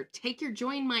a favor. Take your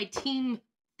join my team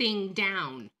thing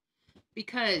down.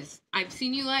 Because I've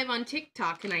seen you live on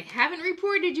TikTok, and I haven't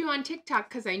reported you on TikTok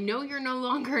because I know you're no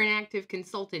longer an active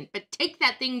consultant. But take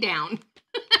that thing down.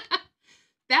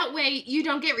 That way you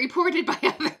don't get reported by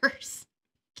others.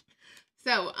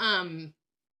 So,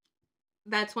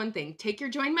 that's one thing. Take your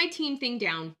join my team thing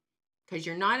down. Because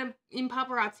you're not in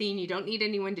paparazzi and you don't need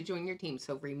anyone to join your team.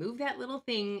 So remove that little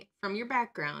thing from your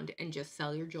background and just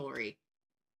sell your jewelry.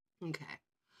 Okay.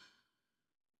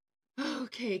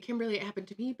 Okay, Kimberly, it happened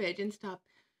to me, but it didn't stop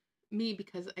me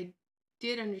because I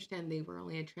did understand they were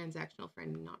only a transactional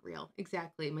friend and not real.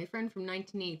 Exactly. My friend from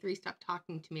 1983 stopped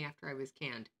talking to me after I was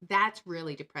canned. That's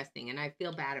really depressing, and I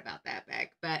feel bad about that,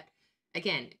 Beck. But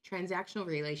again, transactional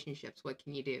relationships, what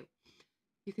can you do?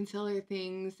 You can sell your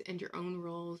things and your own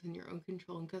roles and your own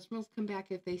control, and customers come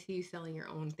back if they see you selling your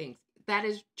own things. That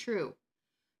is true.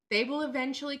 They will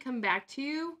eventually come back to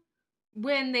you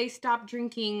when they stop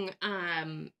drinking,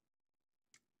 and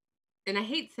I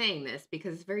hate saying this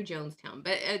because it's very Jonestown,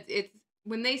 but it's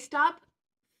when they stop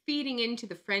feeding into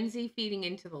the frenzy, feeding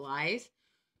into the lies,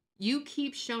 you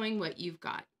keep showing what you've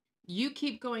got. You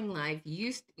keep going live.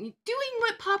 Doing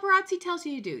what paparazzi tells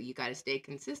you to do. You got to stay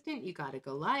consistent. You got to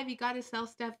go live. You got to sell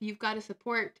stuff. You've got to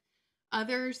support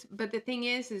others. But the thing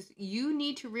is you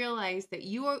need to realize that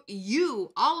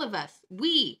all of us,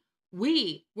 we're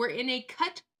in a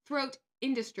cutthroat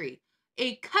industry,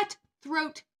 a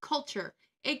cutthroat culture,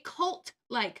 a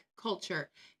cult-like culture.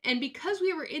 And because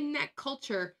we were in that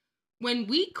culture, when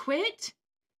we quit,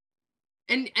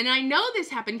 and I know this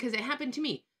happened because it happened to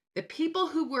me. The people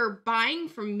who were buying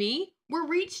from me were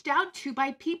reached out to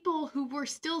by people who were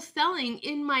still selling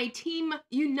in my Team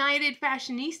United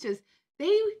Fashionistas.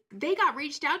 They got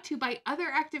reached out to by other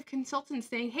active consultants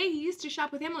saying, hey, you used to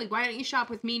shop with Emily. Why don't you shop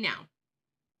with me now?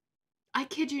 I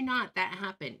kid you not, that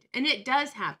happened. And it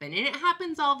does happen. And it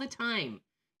happens all the time.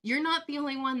 You're not the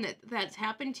only one that's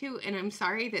happened to. And I'm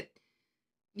sorry that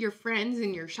your friends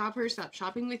and your shoppers stop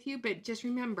shopping with you. But just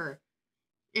remember,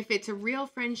 if it's a real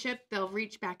friendship, they'll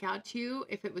reach back out to you.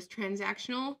 If it was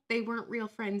transactional, they weren't real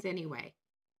friends anyway.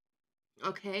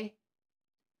 Okay?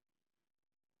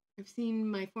 I've seen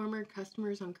my former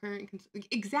customers on current...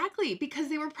 Exactly, because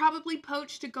they were probably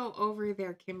poached to go over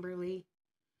there, Kimberly.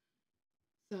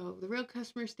 So the real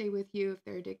customers stay with you. If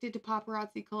they're addicted to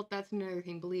paparazzi cult, that's another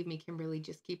thing. Believe me, Kimberly,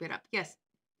 just keep it up. Yes,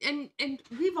 and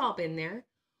we've all been there.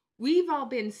 We've all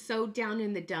been so down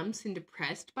in the dumps and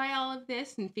depressed by all of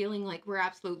this and feeling like we're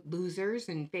absolute losers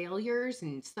and failures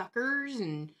and suckers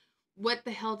and what the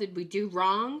hell did we do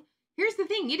wrong? Here's the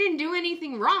thing, you didn't do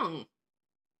anything wrong.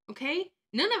 Okay?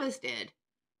 None of us did.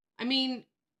 I mean,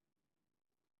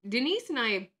 Denise and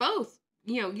I both,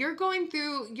 you're going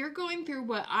through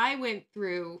what I went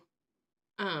through.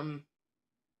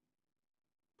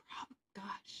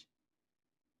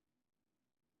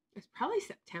 It's probably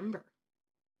September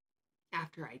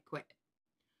after I quit,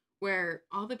 where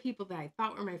all the people that I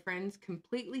thought were my friends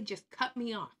completely just cut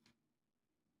me off.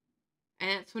 And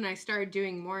that's when I started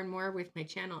doing more and more with my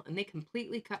channel, and they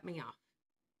completely cut me off.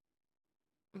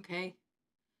 Okay?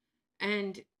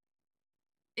 And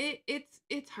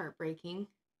it's heartbreaking,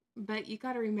 but you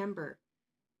got to remember,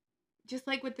 just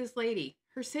like with this lady,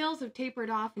 her sales have tapered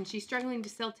off and she's struggling to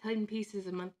sell 10 pieces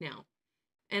a month now.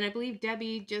 And I believe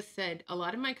Debbie just said, a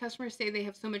lot of my customers say they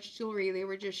have so much jewelry, they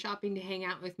were just shopping to hang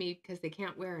out with me because they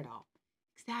can't wear it all.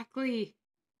 Exactly.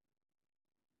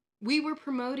 We were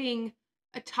promoting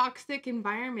a toxic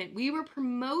environment. We were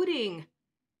promoting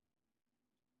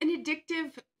an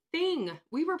addictive thing.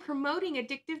 We were promoting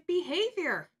addictive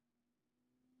behavior.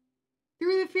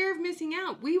 Through the fear of missing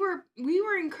out, we were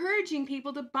encouraging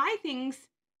people to buy things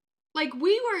like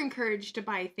we were encouraged to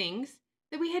buy things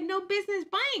that we had no business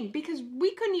buying because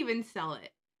we couldn't even sell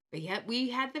it. But yet we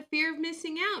had the fear of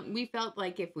missing out. And we felt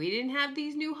like if we didn't have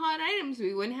these new hot items,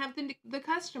 we wouldn't have the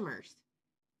customers.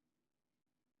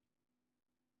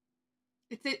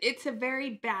 It's a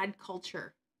very bad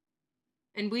culture.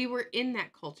 And we were in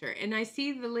that culture. And I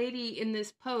see the lady in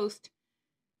this post,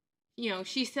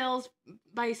 she sells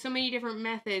by so many different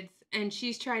methods and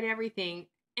she's tried everything.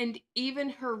 And even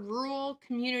her rural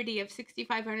community of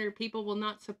 6,500 people will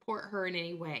not support her in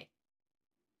any way.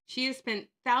 She has spent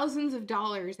thousands of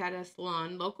dollars at a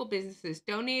salon, local businesses,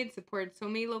 donated, supported so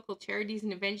many local charities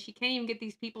and events. She can't even get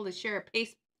these people to share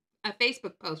a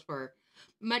Facebook post for her,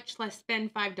 much less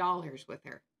spend $5 with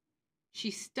her.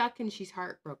 She's stuck and she's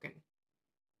heartbroken.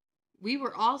 We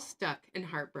were all stuck and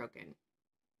heartbroken.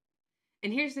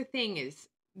 And here's the thing is,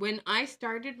 when I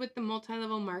started with the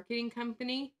multi-level marketing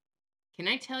company, can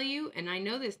I tell you, and I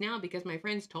know this now because my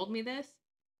friends told me this,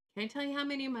 can I tell you how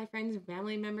many of my friends and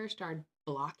family members started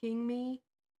blocking me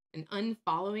and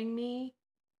unfollowing me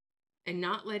and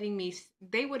not letting me,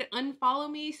 they would unfollow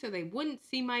me so they wouldn't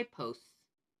see my posts.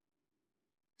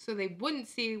 So they wouldn't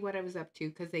see what I was up to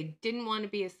because they didn't want to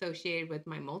be associated with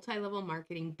my multi-level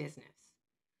marketing business.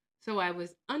 So I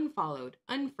was unfollowed,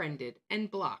 unfriended, and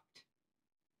blocked.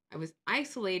 I was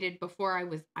isolated before I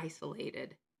was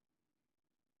isolated.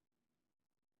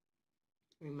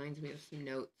 It reminds me of some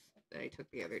notes that I took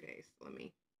the other day. So let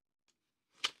me...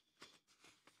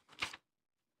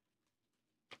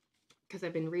 Because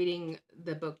I've been reading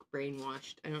the book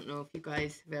Brainwashed. I don't know if you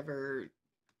guys have ever...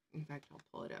 In fact, I'll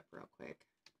pull it up real quick.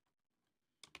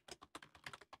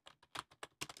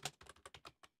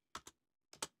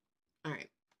 All right.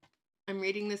 I'm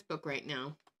reading this book right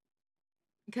now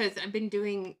because I've been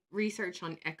doing research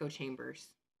on echo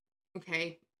chambers.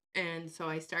 Okay? And so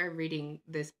I started reading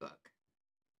this book.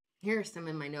 Here are some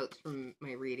of my notes from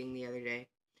my reading the other day.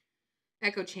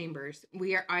 echo chambers.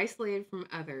 We are isolated from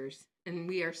others, and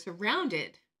we are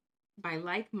surrounded by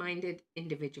like-minded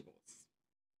individuals.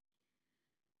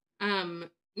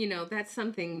 That's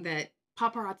something that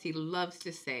paparazzi loves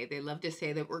to say. They love to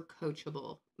say that we're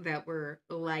coachable, that we're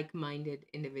like-minded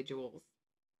individuals.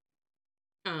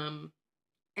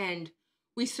 And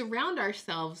we surround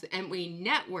ourselves and we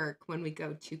network when we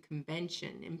go to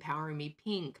convention, Empower Me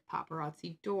Pink,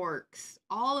 Paparazzi Dorks,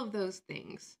 all of those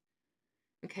things.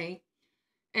 Okay?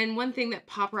 And one thing that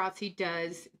paparazzi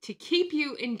does to keep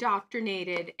you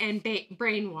indoctrinated and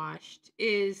brainwashed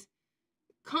is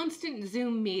constant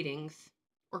Zoom meetings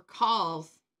or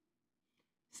calls.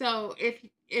 So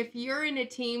if you're in a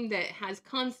team that has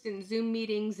constant Zoom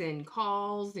meetings and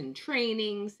calls and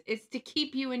trainings, it's to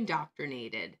keep you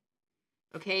indoctrinated.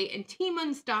 Okay? And Team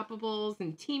Unstoppables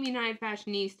and Team United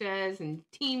Fashionistas and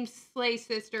Team Slay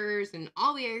Sisters and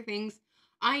all the other things,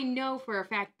 I know for a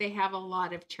fact they have a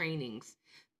lot of trainings.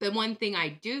 The one thing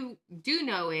I do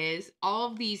know is all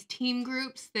of these team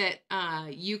groups that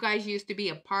you guys used to be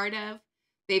a part of,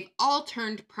 they've all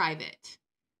turned private.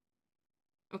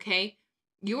 Okay?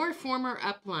 Your former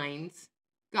uplines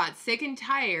got sick and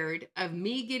tired of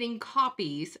me getting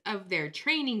copies of their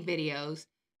training videos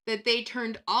that they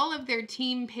turned all of their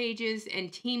team pages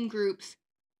and team groups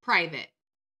private.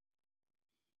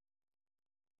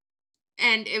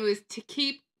 And it was to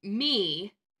keep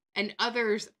me and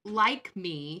others like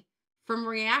me from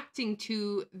reacting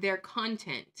to their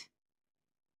content.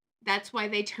 That's why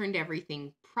they turned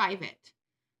everything private.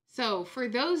 So for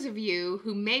those of you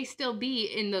who may still be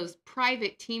in those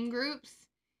private team groups,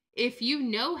 if you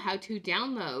know how to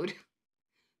download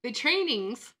the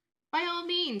trainings, by all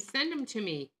means, send them to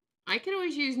me. I can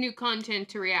always use new content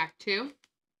to react to.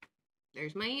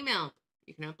 There's my email.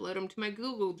 You can upload them to my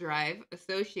Google Drive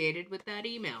associated with that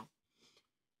email.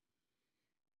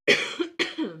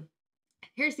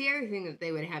 Here's the other thing that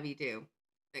they would have you do,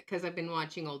 because I've been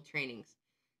watching old trainings.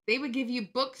 They would give you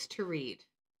books to read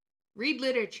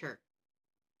literature,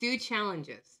 do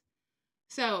challenges.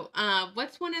 So,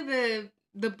 what's one of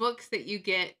the books that you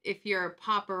get if you're a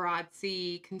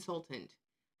paparazzi consultant?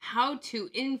 How to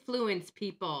Influence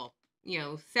People.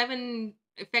 7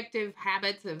 Effective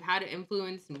Habits of How to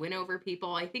Influence and Win Over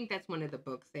People. I think that's one of the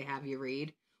books they have you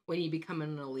read when you become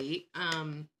an elite. Let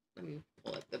me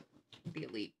pull up the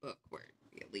elite book. Where did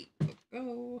the elite book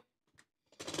go?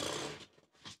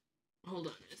 Hold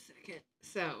on a second.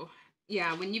 So,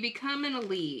 yeah, when you become an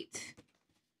elite,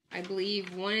 I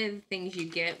believe one of the things you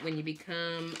get when you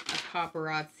become a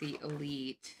paparazzi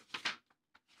elite.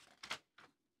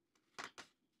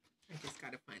 I just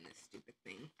gotta find this stupid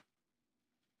thing.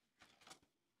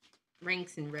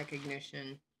 Ranks and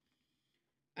recognition.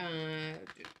 I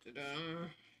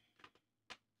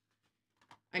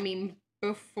mean,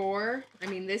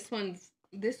 this one's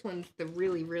the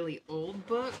really, really old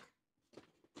book.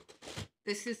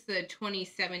 This is the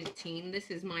 2017. This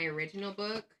is my original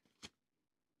book.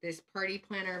 This party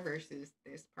planner versus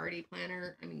this party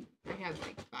planner. I mean, I have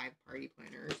like 5 party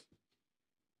planners.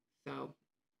 So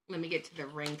let me get to the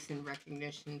ranks and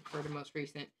recognition for the most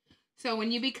recent. So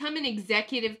when you become an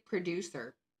executive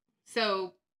producer,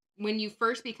 so when you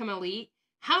first become elite,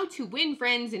 How to Win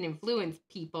Friends and Influence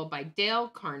People by Dale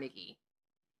Carnegie.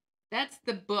 That's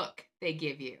the book they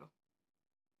give you.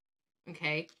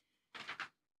 Okay?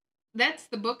 That's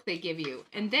the book they give you.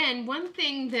 And then one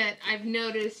thing that I've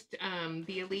noticed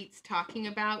the elites talking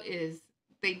about is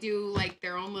they do like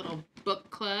their own little book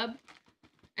club.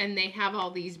 And they have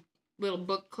all these little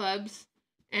book clubs.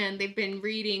 And they've been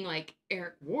reading like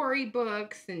Eric Worre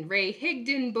books and Ray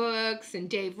Higdon books and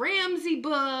Dave Ramsey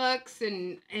books.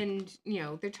 And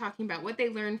they're talking about what they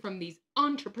learned from these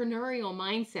entrepreneurial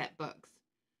mindset books.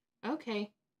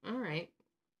 Okay. All right.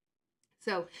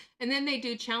 So, and then they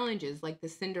do challenges like the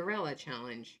Cinderella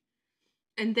challenge.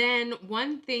 And then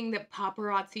one thing that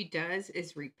paparazzi does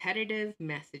is repetitive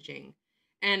messaging.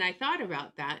 And I thought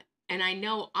about that, and I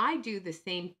know I do the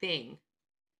same thing.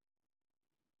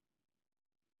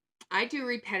 I do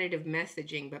repetitive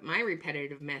messaging, but my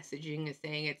repetitive messaging is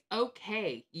saying it's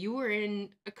okay. You were in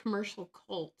a commercial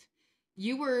cult.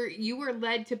 You were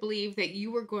led to believe that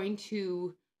you were going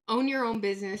to own your own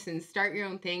business and start your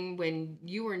own thing when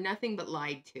you were nothing but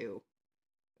lied to.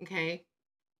 Okay?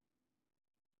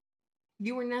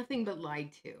 You were nothing but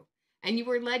lied to. And you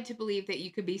were led to believe that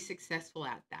you could be successful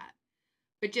at that.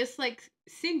 But just like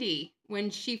Cindy, when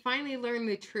she finally learned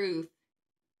the truth,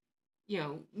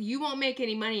 you won't make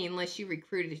any money unless you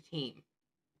recruit a team.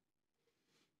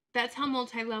 That's how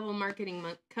multi-level marketing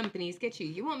companies get you.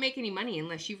 You won't make any money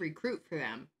unless you recruit for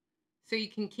them. So you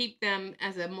can keep them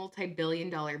as a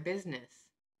multi-billion-dollar business.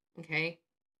 Okay?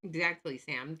 Exactly,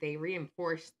 Sam. They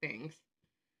reinforce things.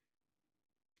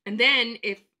 And then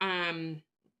if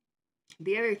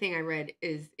the other thing I read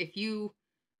is if you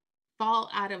fall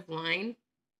out of line,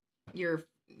 you're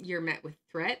met with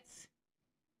threats.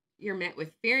 You're met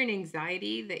with fear and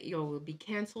anxiety that you'll be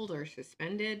canceled or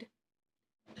suspended.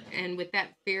 And with that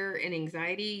fear and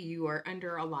anxiety, you are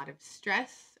under a lot of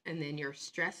stress, and then your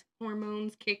stress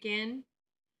hormones kick in.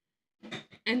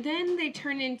 And then they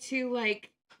turn into like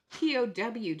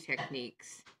POW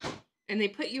techniques, and they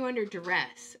put you under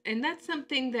duress. And that's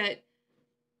something that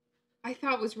I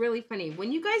thought was really funny.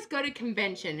 When you guys go to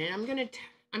convention, and I'm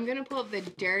gonna pull up the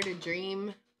Dare to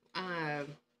Dream.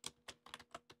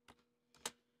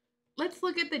 Let's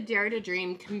look at the Dare to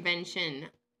Dream convention.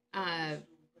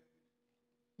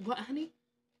 What, honey?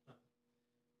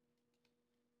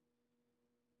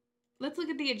 Let's look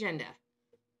at the agenda.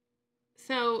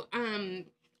 So,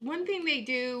 one thing they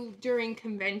do during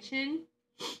convention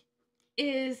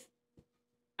is,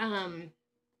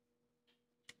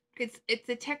 it's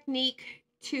a technique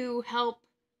to help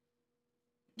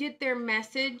get their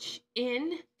message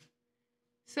in.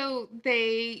 So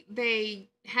they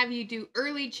have you do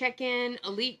early check-in,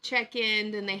 elite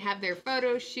check-in, then they have their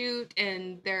photo shoot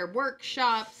and their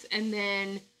workshops, and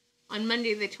then on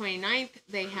Monday the 29th,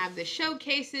 they have the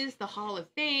showcases, the Hall of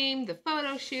Fame, the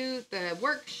photo shoot, the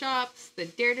workshops, the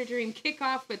Dare to Dream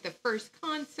kickoff with the first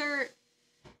concert,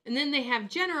 and then they have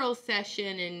general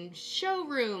session and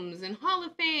showrooms and Hall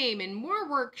of Fame and more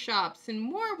workshops and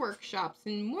more workshops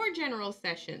and more general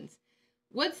sessions.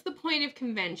 What's the point of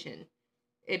convention?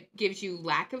 It gives you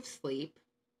lack of sleep.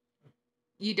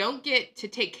 You don't get to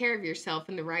take care of yourself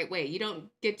in the right way. You don't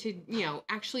get to,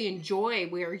 actually enjoy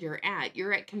where you're at.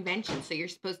 You're at convention, so you're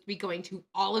supposed to be going to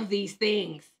all of these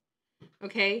things.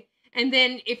 Okay? And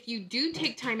then if you do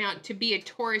take time out to be a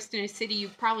tourist in a city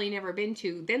you've probably never been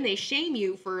to, then they shame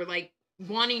you for like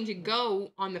wanting to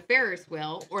go on the Ferris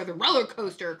wheel or the roller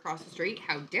coaster across the street.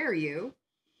 How dare you?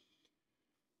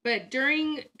 But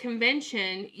during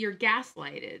convention, you're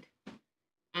gaslighted.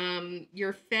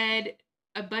 You're fed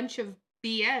a bunch of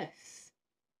BS.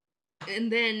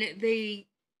 And then they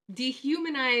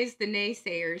dehumanize the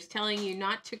naysayers, telling you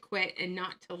not to quit and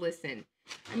not to listen.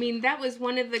 I mean, that was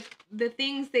one of the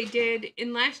things they did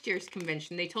in last year's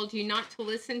convention. They told you not to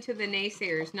listen to the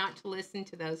naysayers, not to listen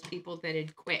to those people that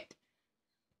had quit.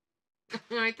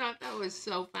 And I thought that was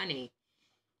so funny.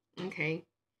 Okay.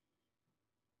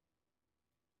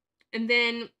 And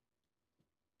then,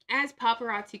 as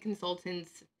paparazzi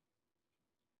consultants,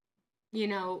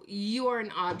 you are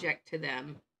an object to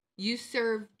them. You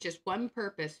serve just one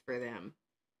purpose for them.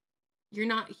 You're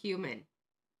not human.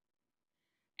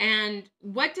 And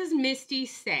what does Misty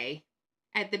say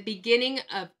at the beginning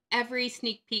of every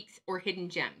sneak peeks or hidden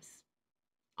gems?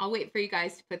 I'll wait for you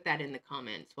guys to put that in the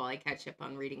comments while I catch up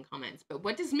on reading comments. But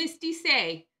what does Misty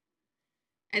say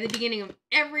at the beginning of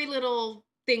every little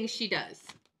thing she does?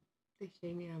 They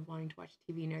shame me on wanting to watch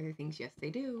TV and other things. Yes, they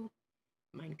do.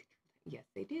 Mind control. Yes,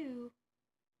 they do.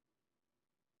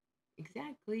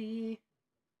 Exactly.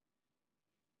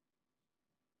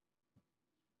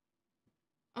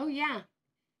 Oh, yeah.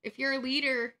 If you're a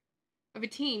leader of a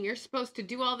team, you're supposed to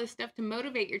do all this stuff to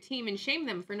motivate your team and shame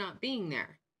them for not being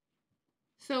there.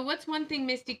 So what's one thing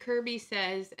Misty Kirby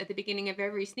says at the beginning of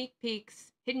every sneak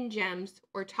peeks, hidden gems,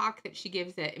 or talk that she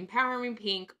gives at Empowering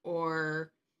Pink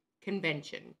or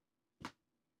convention?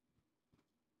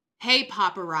 Hey,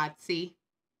 paparazzi.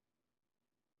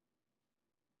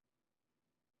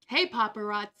 Hey,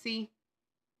 paparazzi.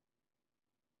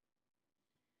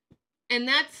 And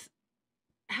that's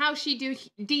how she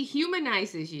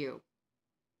dehumanizes you.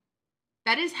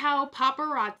 That is how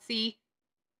paparazzi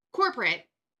corporate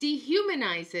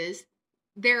dehumanizes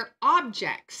their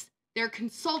objects, their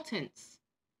consultants.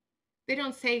 They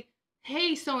don't say,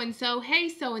 hey, so-and-so, hey,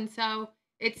 so-and-so.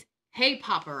 It's, hey,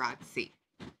 paparazzi.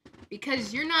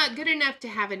 Because you're not good enough to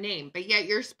have a name, but yet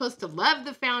you're supposed to love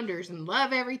the founders and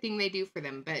love everything they do for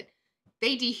them. But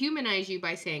they dehumanize you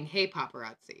by saying, hey,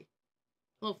 paparazzi.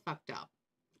 A little fucked up.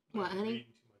 What, honey?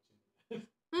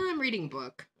 I'm reading a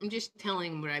book. I'm just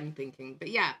telling what I'm thinking. But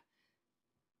yeah,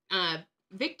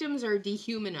 victims are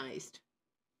dehumanized.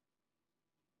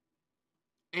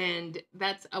 And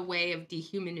that's a way of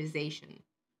dehumanization.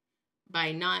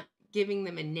 By not giving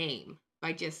them a name.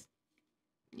 By just,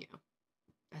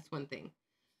 that's one thing.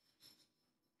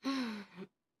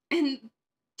 And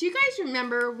do you guys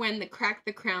remember when the Crack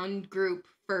the Crown group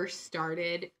first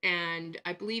started? And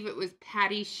I believe it was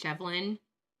Patty Shevlin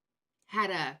had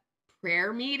a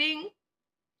prayer meeting.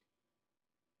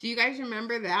 Do you guys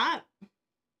remember that?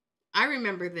 I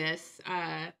remember this.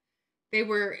 They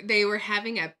were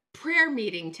having a prayer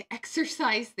meeting to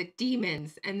exorcise the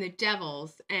demons and the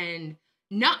devils, and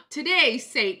not today,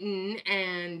 Satan,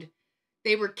 and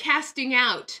they were casting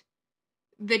out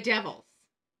the devils.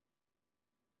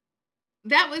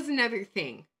 That was another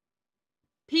thing.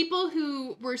 People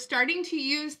who were starting to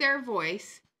use their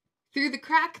voice through the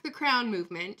Crack the Crown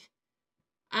movement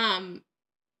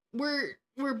were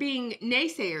being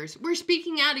naysayers. We're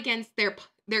speaking out against their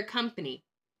company,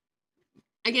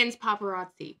 against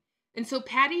paparazzi. And so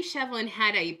Patty Shevlin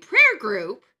had a prayer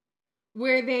group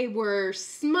where they were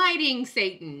smiting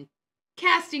Satan,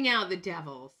 casting out the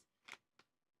devils,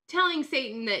 telling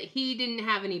Satan that he didn't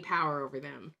have any power over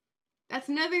them. That's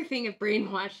another thing of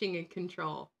brainwashing and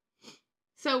control.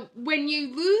 So when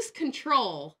you lose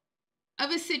control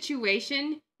of a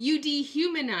situation, you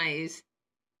dehumanize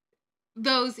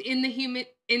those in the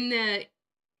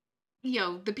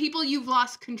the people you've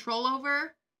lost control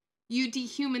over. You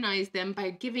dehumanize them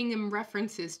by giving them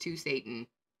references to Satan.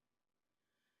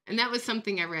 And that was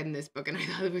something I read in this book, and I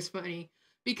thought it was funny,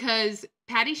 because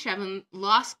Patty Shevlin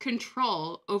lost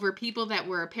control over people that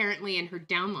were apparently in her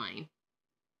downline.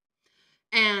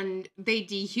 And they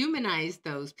dehumanized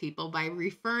those people by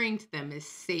referring to them as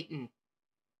Satan.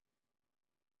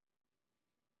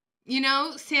 You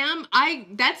know, Sam,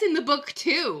 that's in the book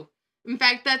too. In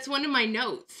fact, that's one of my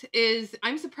notes, is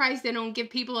I'm surprised they don't give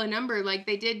people a number like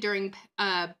they did during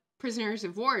prisoners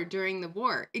of war during the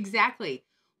war. Exactly.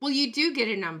 Well, you do get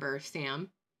a number,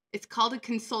 Sam. It's called a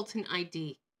consultant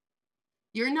ID.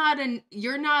 You're not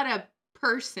a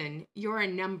person, you're a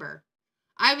number.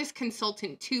 I was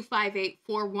consultant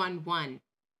 258411.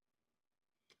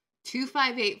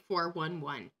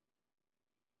 258411.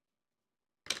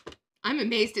 I'm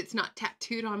amazed it's not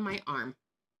tattooed on my arm.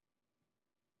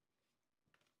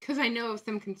 Because I know of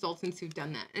some consultants who've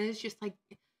done that. And it's just like,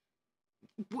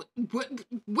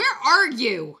 where are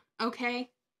you?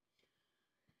 Okay.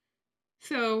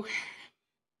 So,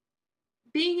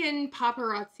 being in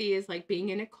paparazzi is like being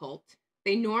in a cult.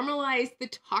 They normalize the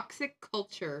toxic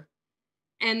culture.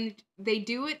 And they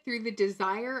do it through the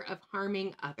desire of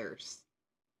harming others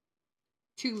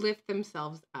to lift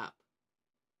themselves up.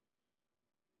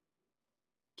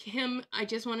 Kim, I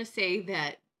just want to say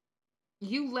that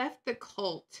you left the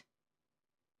cult,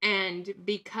 and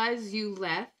because you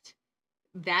left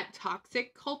that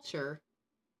toxic culture,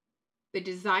 the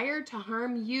desire to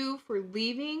harm you for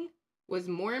leaving was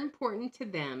more important to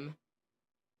them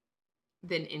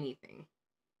than anything.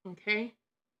 Okay?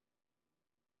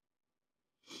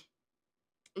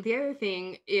 The other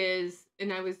thing is,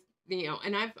 and I was,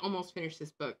 and I've almost finished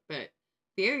this book, but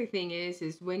the other thing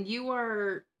is when you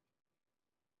are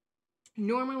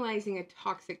normalizing a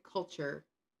toxic culture,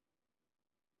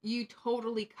 you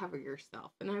totally cover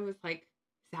yourself. And I was like,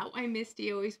 is that why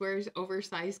Misty always wears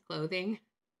oversized clothing?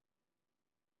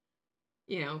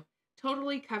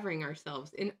 Totally covering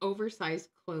ourselves in oversized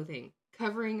clothing,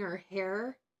 covering our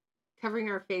hair, covering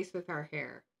our face with our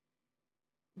hair.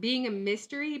 Being a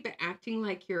mystery, but acting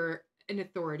like you're an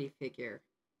authority figure.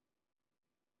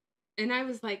 And I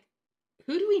was like,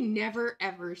 who do we never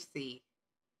ever see?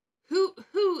 Who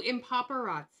in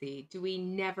paparazzi do we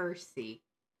never see?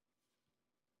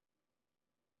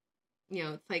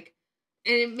 It's like,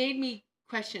 and it made me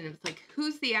question, it's like,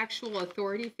 who's the actual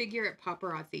authority figure at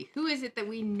paparazzi? Who is it that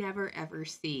we never ever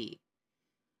see?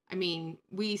 I mean,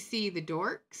 we see the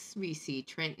dorks, we see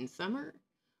Trent and Summer,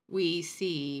 we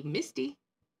see Misty,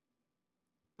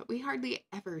 but we hardly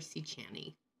ever see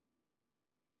Channy.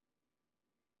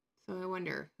 So I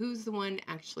wonder, who's the one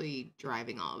actually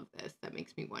driving all of this? That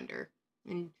makes me wonder.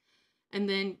 And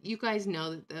then you guys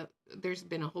know that there's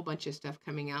been a whole bunch of stuff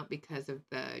coming out because of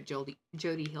the Jody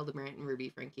Hildebrandt and Ruby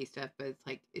Franke stuff. But it's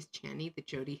like, is Channy the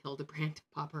Jody Hildebrandt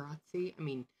paparazzi? I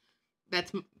mean,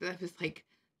 that was like,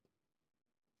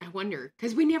 I wonder,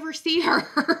 because we never see her.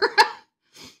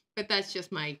 But that's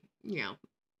just my,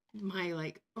 my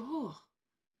like, oh.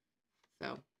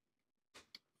 So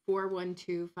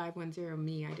 412-510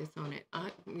 me, I just own it.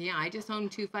 Yeah, I just own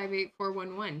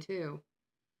 258411 too.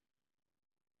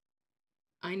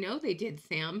 I know they did,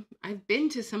 Sam. I've been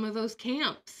to some of those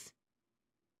camps.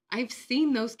 I've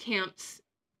seen those camps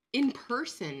in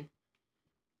person.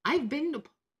 I've been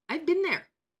there.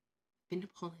 Been to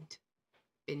Poland.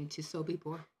 Been to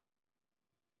Sobibor.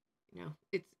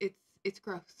 It's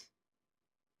gross.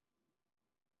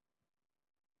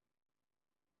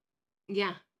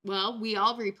 Yeah. Well, we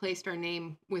all replaced our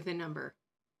name with a number.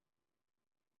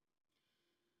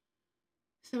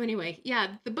 So anyway,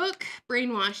 yeah, the book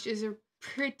Brainwashed is a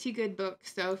pretty good book.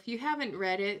 So if you haven't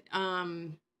read it,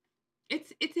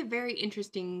 it's a very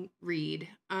interesting read.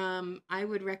 I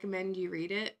would recommend you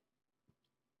read it.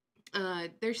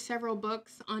 There's several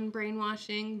books on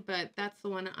brainwashing, but that's the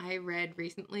one I read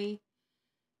recently.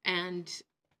 And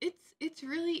it's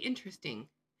really interesting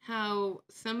how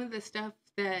some of the stuff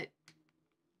that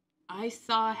I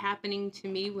saw happening to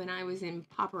me when I was in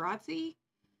paparazzi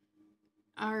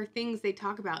are things they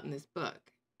talk about in this book.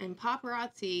 And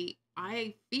paparazzi,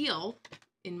 I feel,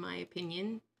 in my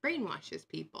opinion, brainwashes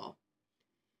people.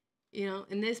 You know,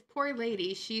 and this poor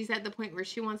lady, she's at the point where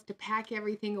she wants to pack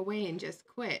everything away and just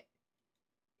quit.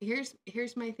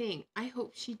 Here's my thing. I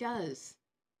hope she does.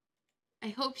 I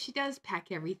hope she does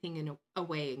pack everything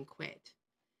away and quit.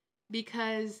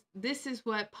 Because this is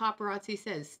what paparazzi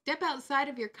says. Step outside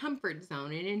of your comfort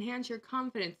zone and enhance your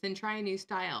confidence and try a new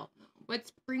style. What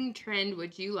spring trend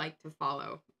would you like to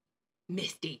follow?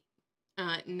 Misty.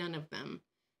 None of them.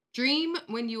 Dream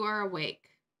when you are awake.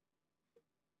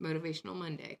 Motivational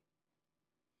Monday.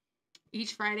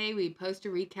 Each Friday we post a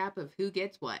recap of who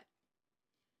gets what.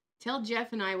 Tell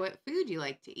Jeff and I what food you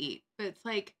like to eat. But it's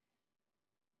like,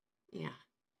 yeah.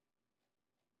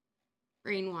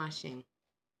 Brainwashing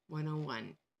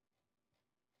 101.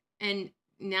 And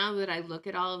now that I look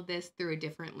at all of this through a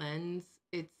different lens,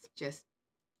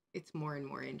 it's more and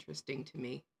more interesting to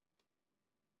me.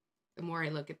 The more I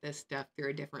look at this stuff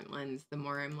through a different lens, the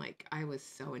more I'm like, I was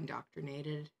so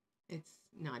indoctrinated. It's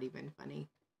not even funny.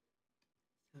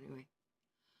 So anyway.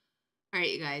 All right,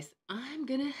 you guys, I'm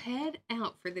going to head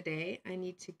out for the day. I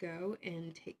need to go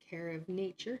and take care of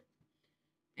nature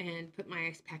and put my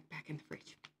ice pack back in the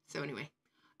fridge. So anyway,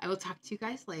 I will talk to you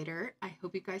guys later. I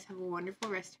hope you guys have a wonderful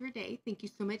rest of your day. Thank you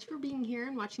so much for being here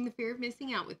and watching The Fear of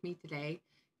Missing Out with me today.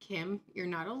 Kim, you're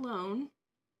not alone.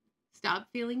 Stop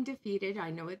feeling defeated. I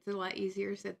know it's a lot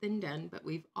easier said than done, but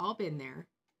we've all been there.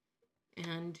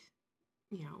 And,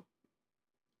 you know,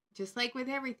 just like with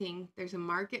everything, there's a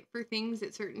market for things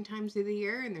at certain times of the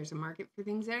year, and there's a market for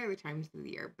things at other times of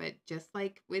the year. But just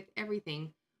like with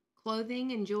everything,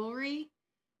 clothing and jewelry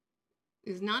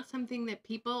is not something that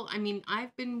people, I mean,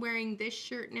 I've been wearing this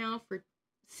shirt now for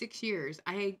 6 years.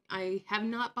 I have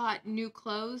not bought new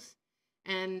clothes,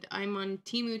 and I'm on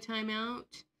Temu timeout.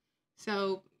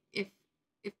 So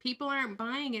if people aren't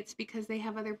buying, it's because they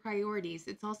have other priorities.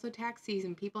 It's also tax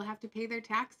season. People have to pay their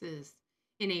taxes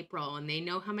in April, and they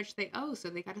know how much they owe, so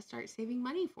they got to start saving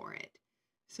money for it.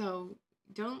 So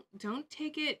don't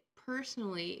take it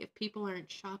personally if people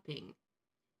aren't shopping.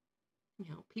 You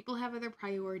know, people have other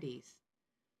priorities.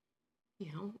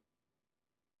 You know,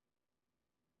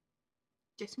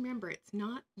 just remember, it's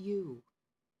not you.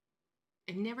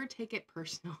 And never take it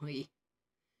personally.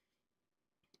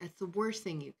 That's the worst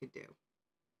thing you could do.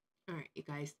 All right, you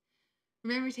guys.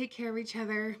 Remember to take care of each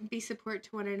other. Be support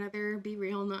to one another. Be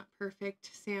real, not perfect.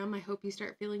 Sam, I hope you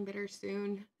start feeling better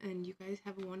soon. And you guys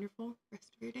have a wonderful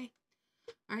rest of your day.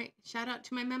 All right. Shout out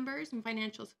to my members and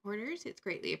financial supporters. It's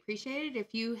greatly appreciated.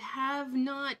 If you have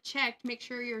not checked, make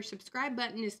sure your subscribe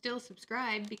button is still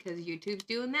subscribed because YouTube's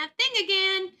doing that thing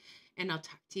again. And I'll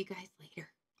talk to you guys later.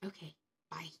 Okay.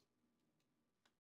 Bye.